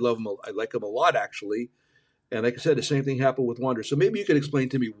GM there. I love him. I like him a lot, actually. And like I said, the same thing happened with Wander. So maybe you could explain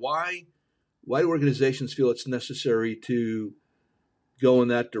to me why Why do organizations feel it's necessary to go in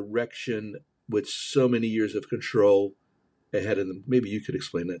that direction with so many years of control ahead of them? Maybe you could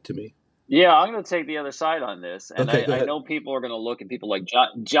explain that to me. Yeah, I'm going to take the other side on this, and Okay, go I ahead. know people are going to look at people like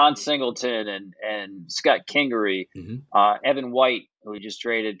John Singleton and Scott Kingery, Evan White, who we just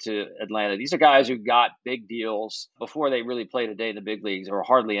traded to Atlanta. These are guys who got big deals before they really played a day in the big leagues, or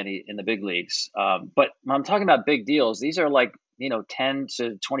hardly any in the big leagues. But when I'm talking about big deals, these are like $10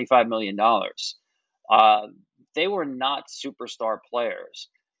 to $25 million. They were not superstar players.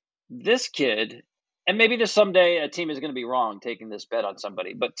 This kid. And maybe there's someday a team is going to be wrong taking this bet on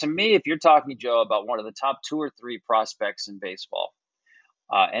somebody. But to me, if you're talking, Joe, about one of the top 2 or 3 prospects in baseball,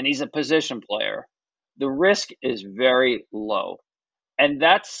 and he's a position player, the risk is very low. And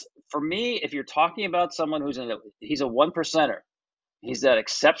that's, for me, if you're talking about someone he's a 1%er. He's that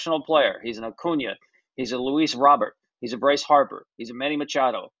exceptional player. He's an Acuna. He's a Luis Robert. He's a Bryce Harper. He's a Manny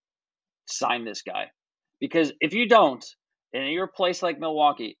Machado. Sign this guy. Because if you don't, and you're a place like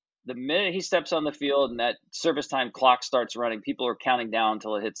Milwaukee, the minute he steps on the field and that service time clock starts running, people are counting down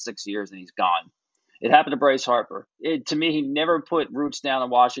until it hits 6 years and he's gone. It happened to Bryce Harper. To me, he never put roots down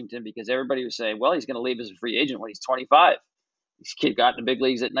in Washington because everybody was saying, well, he's going to leave as a free agent when he's 25. This kid got in the big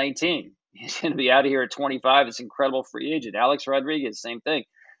leagues at 19. He's going to be out of here at 25. It's an incredible free agent. Alex Rodriguez, same thing.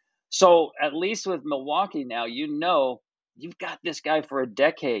 So at least with Milwaukee now, you've got this guy for a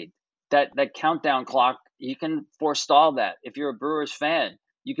decade. That countdown clock, you can forestall that. If you're a Brewers fan,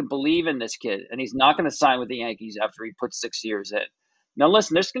 you can believe in this kid, and he's not going to sign with the Yankees after he puts 6 years in. Now,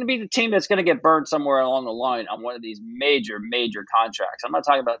 listen, there's going to be the team that's going to get burned somewhere along the line on one of these major, major contracts. I'm not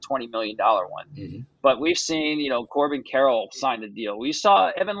talking about a $20 million one. But we've seen, Corbin Carroll sign a deal. We saw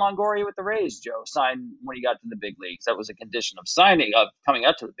Evan Longoria with the Rays, Joe, sign when he got to the big leagues. That was a condition of coming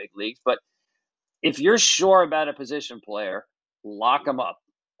up to the big leagues. But if you're sure about a position player, lock him up.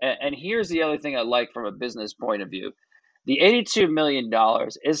 And here's the other thing I like from a business point of view. The $82 million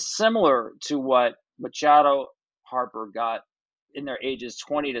is similar to what Machado, Harper got in their ages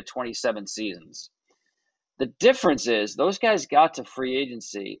 20 to 27 seasons. The difference is those guys got to free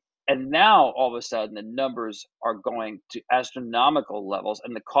agency, and now all of a sudden the numbers are going to astronomical levels,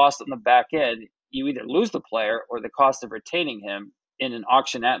 and the cost on the back end, you either lose the player or the cost of retaining him in an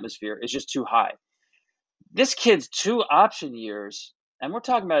auction atmosphere is just too high. This kid's 2 option years, and we're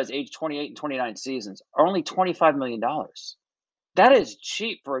talking about his age 28 and 29 seasons, are only $25 million. That is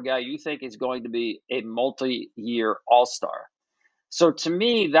cheap for a guy you think is going to be a multi-year all-star. So to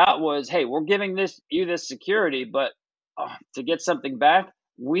me, that was, hey, we're giving you this security, but to get something back,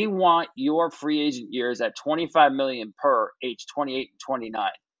 we want your free agent years at $25 million per age 28 and 29.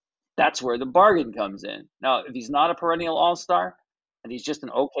 That's where the bargain comes in. Now, if he's not a perennial all-star and he's just an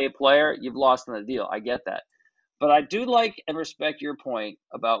okay player, you've lost on the deal. I get that. But I do like and respect your point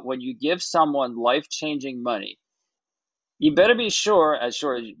about when you give someone life-changing money, you better be sure as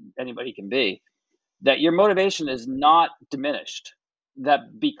anybody can be, that your motivation is not diminished.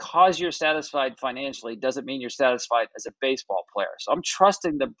 That because you're satisfied financially doesn't mean you're satisfied as a baseball player. So I'm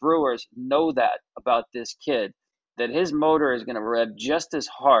trusting the Brewers know that about this kid, that his motor is going to rev just as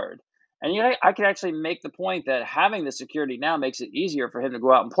hard. And I can actually make the point that having the security now makes it easier for him to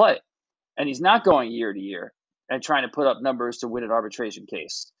go out and play. And he's not going year to year and trying to put up numbers to win an arbitration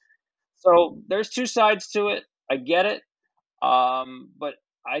case. So there's 2 sides to it. I get it. But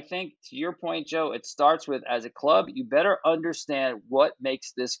I think to your point, Joe, it starts with, as a club, you better understand what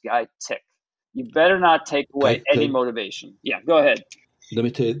makes this guy tick. You better not take away any motivation. Yeah, go ahead. Let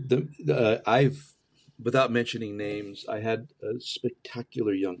me tell you, without mentioning names, I had a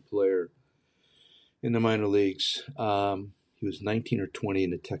spectacular young player in the minor leagues. He was 19 or 20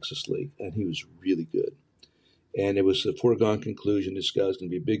 in the Texas League, and he was really good. And it was a foregone conclusion this guy's going to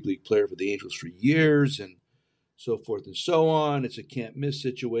be a big league player for the Angels for years and so forth and so on. It's a can't-miss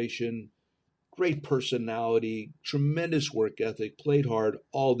situation. Great personality, tremendous work ethic, played hard,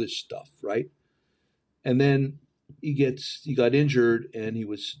 all this stuff, right? And then he got injured, and he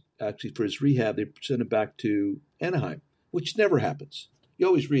was actually, for his rehab, they sent him back to Anaheim, which never happens. You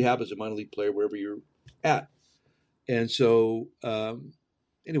always rehab as a minor league player wherever you're at. And so,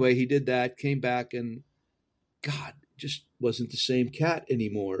 anyway, he did that, came back, and God, just wasn't the same cat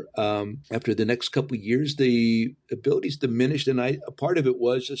anymore. After the next couple of years, the abilities diminished, and a part of it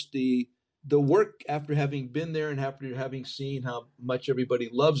was just the work after having been there and after having seen how much everybody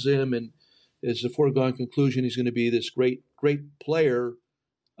loves him, and it's a foregone conclusion he's going to be this great player.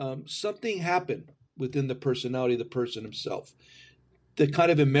 Something happened within the personality of the person himself, the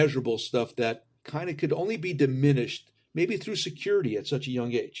kind of immeasurable stuff that kind of could only be diminished maybe through security at such a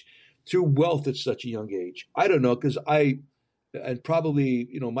young age, through wealth at such a young age. I don't know, because I And probably,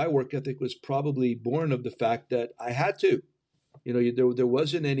 my work ethic was probably born of the fact that I had to. There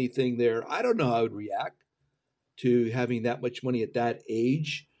wasn't anything there. I don't know how I would react to having that much money at that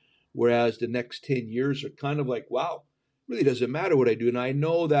age, whereas the next 10 years are kind of like, wow, it really doesn't matter what I do. And I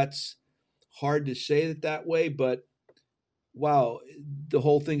know that's hard to say it that way, but wow, the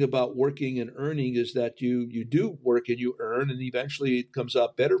whole thing about working and earning is that you do work and you earn, and eventually it comes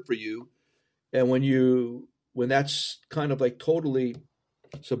out better for you. And when that's kind of like totally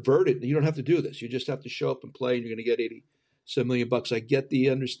subverted, you don't have to do this. You just have to show up and play, and you're going to get $87 million. I get the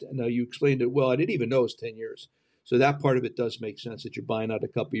understand. Now you explained it well. I didn't even know it's 10 years. So that part of it does make sense that you're buying out a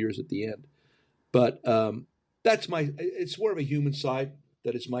couple of years at the end. But it's more of a human side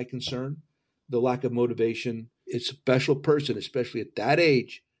that is my concern. The lack of motivation. It's a special person, especially at that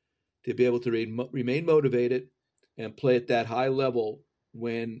age, to be able to remain motivated and play at that high level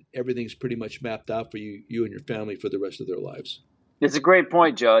when everything's pretty much mapped out for you and your family for the rest of their lives. It's a great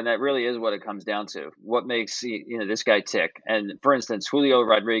point, Joe, and that really is what it comes down to. What makes this guy tick? And for instance, Julio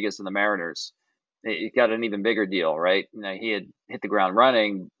Rodriguez and the Mariners, he got an even bigger deal, right? He had hit the ground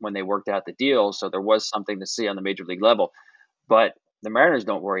running when they worked out the deal, so there was something to see on the major league level. But the Mariners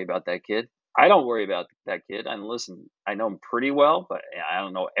don't worry about that kid. I don't worry about that kid. And listen, I know him pretty well, but I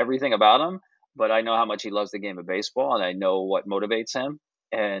don't know everything about him. But I know how much he loves the game of baseball, and I know what motivates him.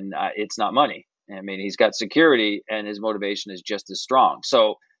 And it's not money. I mean, he's got security, and his motivation is just as strong.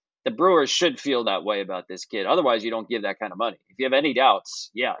 So the Brewers should feel that way about this kid. Otherwise, you don't give that kind of money. If you have any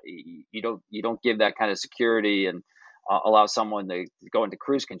doubts, you don't give that kind of security and allow someone to go into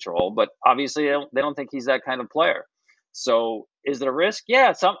cruise control. But obviously, they don't think he's that kind of player. So is it a risk?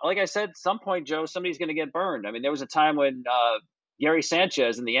 Yeah. Like I said, at some point, Joe, somebody's going to get burned. I mean, there was a time when Gary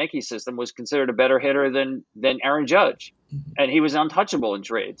Sanchez in the Yankee system was considered a better hitter than Aaron Judge, and he was untouchable in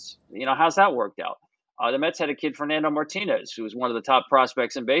trades. How's that worked out? The Mets had a kid, Fernando Martinez, who was one of the top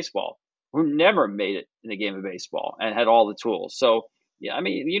prospects in baseball, who never made it in the game of baseball and had all the tools. So, yeah, I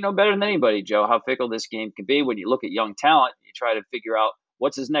mean, you know better than anybody, Joe, how fickle this game can be. When you look at young talent, you try to figure out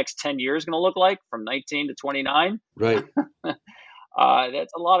what's his next 10 years going to look like from 19 to 29. Right.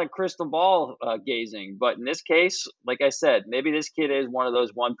 That's a lot of crystal ball gazing. But in this case, like I said, maybe this kid is one of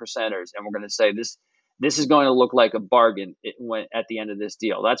those 1%ers, and we're going to say this is going to look like a bargain at the end of this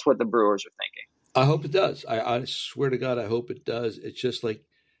deal. That's what the Brewers are thinking. I hope it does. I swear to God, I hope it does. It's just like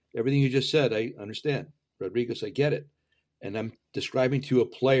everything you just said. I understand. Rodriguez, I get it. And I'm describing to you a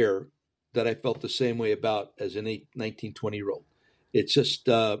player that I felt the same way about as an 19, 20-year-old. It's just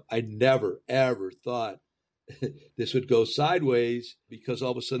I never, ever thought this would go sideways because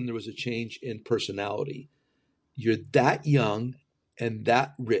all of a sudden there was a change in personality. You're that young and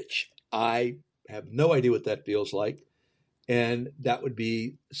that rich. I have no idea what that feels like. And that would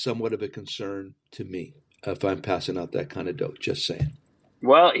be somewhat of a concern to me if I'm passing out that kind of dough, just saying.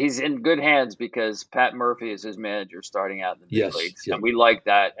 Well, he's in good hands because Pat Murphy is his manager starting out in the big leagues. Yeah. And we like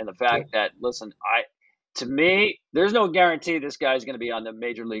that. And the fact that, listen, to me, there's no guarantee this guy's going to be on the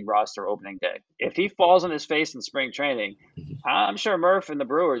major league roster opening day. If he falls on his face in spring training, I'm sure Murph and the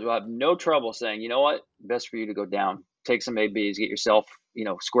Brewers will have no trouble saying, you know what, best for you to go down, take some ABs, get yourself,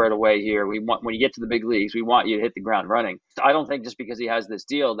 squared away here. We want, when you get to the big leagues, we want you to hit the ground running. I don't think just because he has this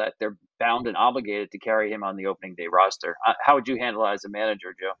deal that they're bound and obligated to carry him on the opening day roster. How would you handle it as a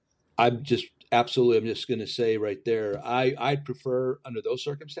manager, Joe? I'm just going to say right there, I'd prefer under those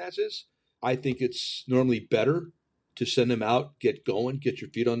circumstances. I think it's normally better to send him out, get going, get your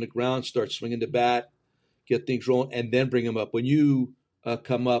feet on the ground, start swinging the bat, get things rolling, and then bring him up. When you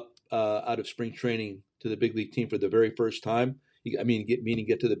come up out of spring training to the big league team for the very first time, get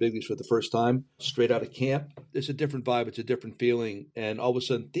to the big leagues for the first time, straight out of camp, it's a different vibe, it's a different feeling, and all of a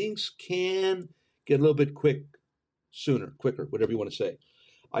sudden things can get a little bit quicker, whatever you want to say.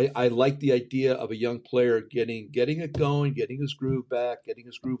 I like the idea of a young player getting it going, getting his groove back, getting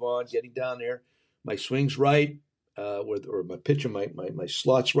his groove on, getting down there. My swing's right, or my pitch and my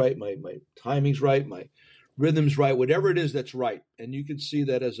slot's right, my timing's right, my rhythm's right, whatever it is that's right. And you can see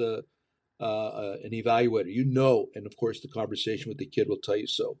that as an evaluator, and of course the conversation with the kid will tell you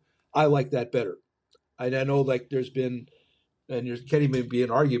so. I like that better. I know like there's been, and there can't even be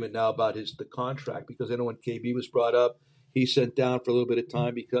an argument now about the contract, because I know when KB was brought up, he sent down for a little bit of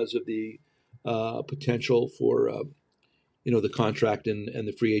time because of the potential for, the contract and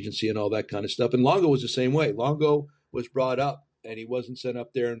the free agency and all that kind of stuff. And Longo was the same way. Longo was brought up and he wasn't sent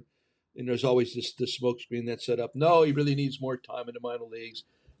up there. And there's always the smoke screen that's set up. No, he really needs more time in the minor leagues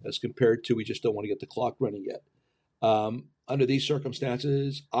as compared to we just don't want to get the clock running yet. Under these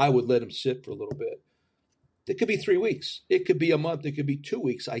circumstances, I would let him sit for a little bit. It could be 3 weeks. It could be a month. It could be 2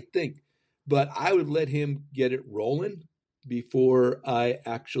 weeks, I think. But I would let him get it rolling. before I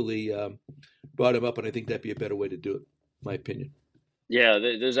actually brought him up, and I think that'd be a better way to do it, my opinion. Yeah,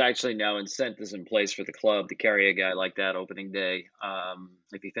 there's actually now incentives in place for the club to carry a guy like that opening day.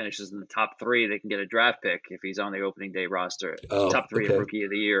 If he finishes in the top 3, they can get a draft pick if he's on the opening day roster. Top 3 of Rookie of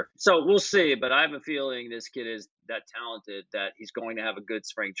the Year. So we'll see, but I have a feeling this kid is that talented that he's going to have a good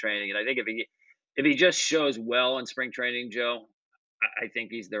spring training. And I think if he just shows well in spring training, Joe, I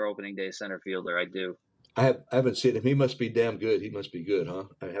think he's their opening day center fielder. I do. I haven't seen him. He must be damn good. He must be good, huh?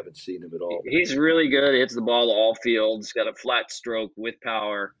 I haven't seen him at all. He's really good. He hits the ball to all fields. Got a flat stroke with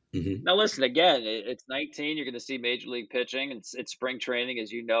power. Mm-hmm. Now, listen, again, it's 19. You're going to see major league pitching. It's spring training,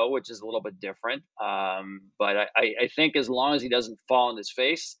 as you know, which is a little bit different. But I think as long as he doesn't fall on his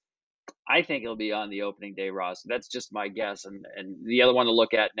face, I think he'll be on the opening day roster. That's just my guess. And the other one to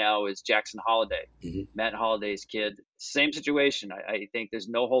look at now is Jackson Holliday, Matt Holliday's kid. Same situation. I think there's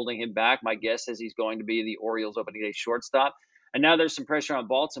no holding him back. My guess is he's going to be the Orioles opening day shortstop. And now there's some pressure on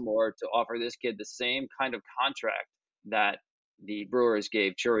Baltimore to offer this kid the same kind of contract that the Brewers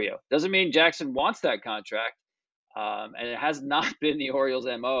gave Churio. Doesn't mean Jackson wants that contract. And it has not been the Orioles'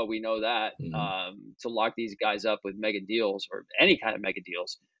 MO, we know that, to lock these guys up with mega deals or any kind of mega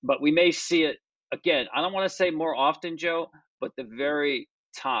deals. But we may see it again. I don't want to say more often, Joe, but the very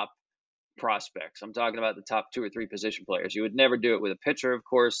top prospects. I'm talking about the top 2 or 3 position players. You would never do it with a pitcher, of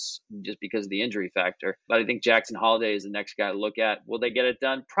course, just because of the injury factor. But I think Jackson Holliday is the next guy to look at. Will they get it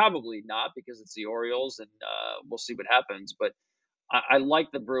done? Probably not, because it's the Orioles, and we'll see what happens. But I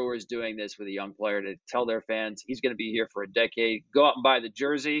like the Brewers doing this with a young player to tell their fans he's going to be here for a decade. Go out and buy the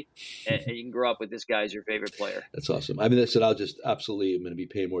jersey, and you can grow up with this guy as your favorite player. That's awesome. I mean, listen, I'm going to be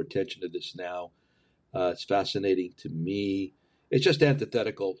paying more attention to this now. It's fascinating to me. It's just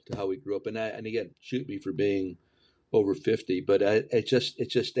antithetical to how we grew up. And again, shoot me for being over 50, but it's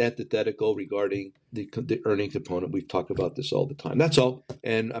just antithetical regarding the earning component. We've talked about this all the time. That's all.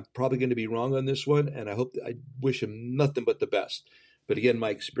 And I'm probably going to be wrong on this one. And I wish him nothing but the best. But again, my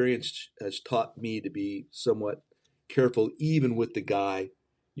experience has taught me to be somewhat careful, even with the guy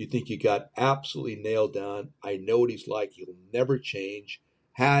you think you got absolutely nailed down. I know what he's like. He'll never change.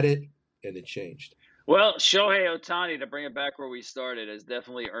 Had it, and it changed. Well, Shohei Ohtani, to bring it back where we started, has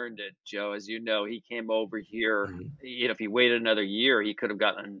definitely earned it, Joe. As you know, he came over here. If he waited another year, he could have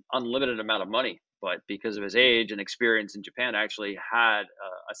gotten an unlimited amount of money. But because of his age and experience in Japan, actually had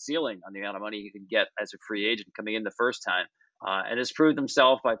a ceiling on the amount of money he could get as a free agent coming in the first time. And has proved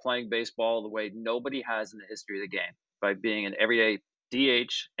himself by playing baseball the way nobody has in the history of the game, by being an everyday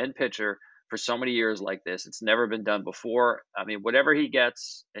DH and pitcher for so many years like this. It's never been done before. I mean, whatever he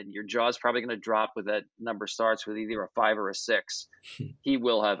gets, and your jaw's probably going to drop with that number starts with either a 5 or a 6, he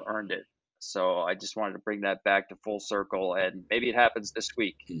will have earned it. So I just wanted to bring that back to full circle, and maybe it happens this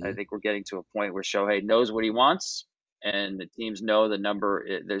week. I think we're getting to a point where Shohei knows what he wants, and the teams know the number.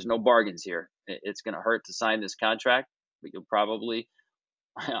 There's no bargains here. It's going to hurt to sign this contract, but you'll probably,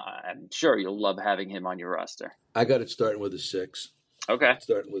 I'm sure you'll love having him on your roster. I got it starting with a 6. Okay.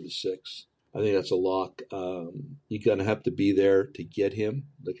 Starting with a 6. I think that's a lock. You're going to have to be there to get him,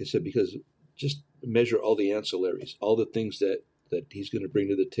 like I said, because just measure all the ancillaries, all the things that he's going to bring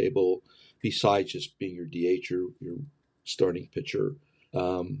to the table besides just being your DH or your starting pitcher.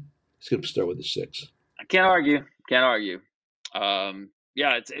 It's going to start with a 6. I can't argue.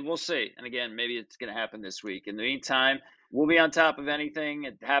 Yeah, we'll see. And again, maybe it's going to happen this week. In the meantime, we'll be on top of anything.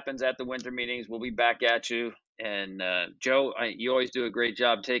 It happens at the winter meetings. We'll be back at you. And Joe, you always do a great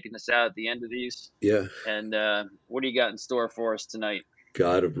job taking us out at the end of these. Yeah. And what do you got in store for us tonight?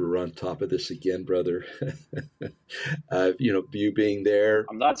 God, if we're on top of this again, brother. You being there.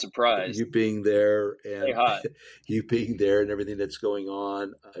 I'm not surprised. You being there and Stay hot. You being there and everything that's going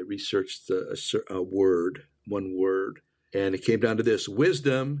on. I researched one word, and it came down to this: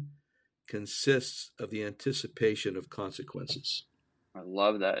 wisdom consists of the anticipation of consequences. I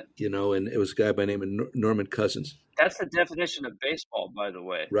love that. And it was a guy by the name of Norman Cousins. That's the definition of baseball, by the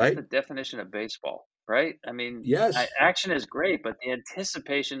way. Right? That's the definition of baseball, right? I mean, yes. Action is great, but the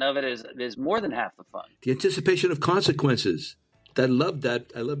anticipation of it is more than half the fun. The anticipation of consequences. I love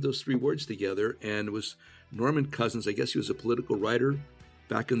that. I love those 3 words together. And it was Norman Cousins. I guess he was a political writer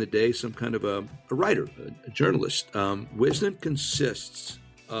back in the day, some kind of a writer, a journalist. Wisdom consists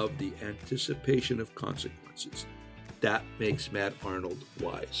of the anticipation of consequences. That makes Matt Arnold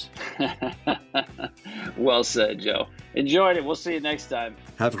wise. Well said, Joe. Enjoyed it. We'll see you next time.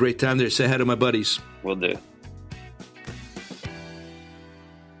 Have a great time there. Say hi to my buddies. Will do.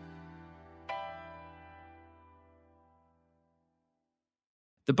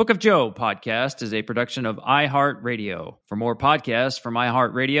 The Book of Joe podcast is a production of iHeartRadio. For more podcasts from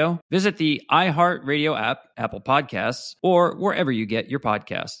iHeartRadio, visit the iHeartRadio app, Apple Podcasts, or wherever you get your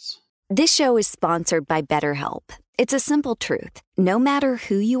podcasts. This show is sponsored by BetterHelp. It's a simple truth. No matter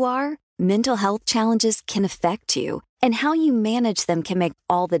who you are, mental health challenges can affect you, and how you manage them can make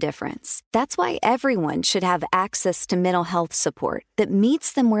all the difference. That's why everyone should have access to mental health support that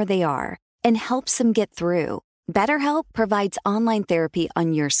meets them where they are and helps them get through. BetterHelp provides online therapy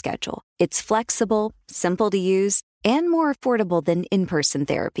on your schedule. It's flexible, simple to use, and more affordable than in-person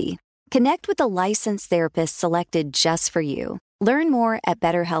therapy. Connect with a licensed therapist selected just for you. Learn more at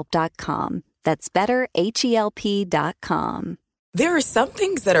BetterHelp.com. That's BetterHelp.com. There are some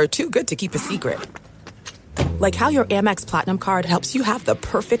things that are too good to keep a secret. Like how your Amex Platinum card helps you have the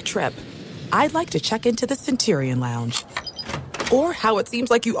perfect trip. I'd like to check into the Centurion Lounge. Or how it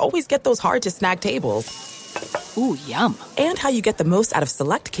seems like you always get those hard-to-snag tables. Ooh, yum. And how you get the most out of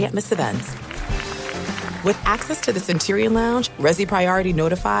select can't-miss events. With access to the Centurion Lounge, Resi Priority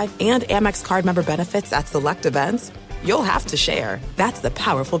Notify, and Amex card member benefits at select events, you'll have to share. That's the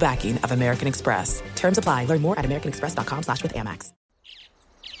powerful backing of American Express. Terms apply. Learn more at americanexpress.com/withAmex.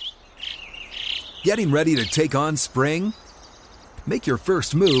 Getting ready to take on spring? Make your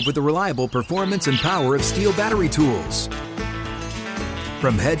first move with the reliable performance and power of Steel battery tools.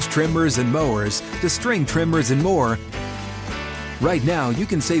 From hedge trimmers and mowers to string trimmers and more, right now you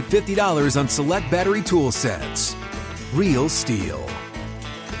can save $50 on select battery tool sets. Real Steel.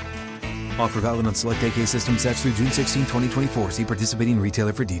 Offer valid on select AK system sets through June 16, 2024. See participating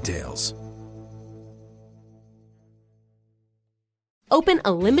retailer for details. Open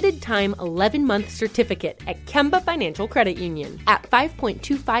a limited-time 11-month certificate at Kemba Financial Credit Union. At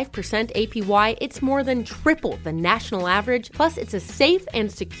 5.25% APY, it's more than triple the national average, plus it's a safe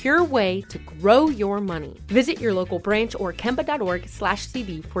and secure way to grow your money. Visit your local branch or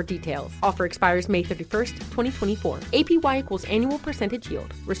kemba.org/CD for details. Offer expires May 31st, 2024. APY equals annual percentage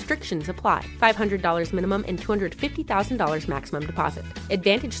yield. Restrictions apply. $500 minimum and $250,000 maximum deposit.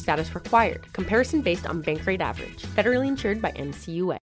 Advantage status required. Comparison based on bank rate average. Federally insured by NCUA.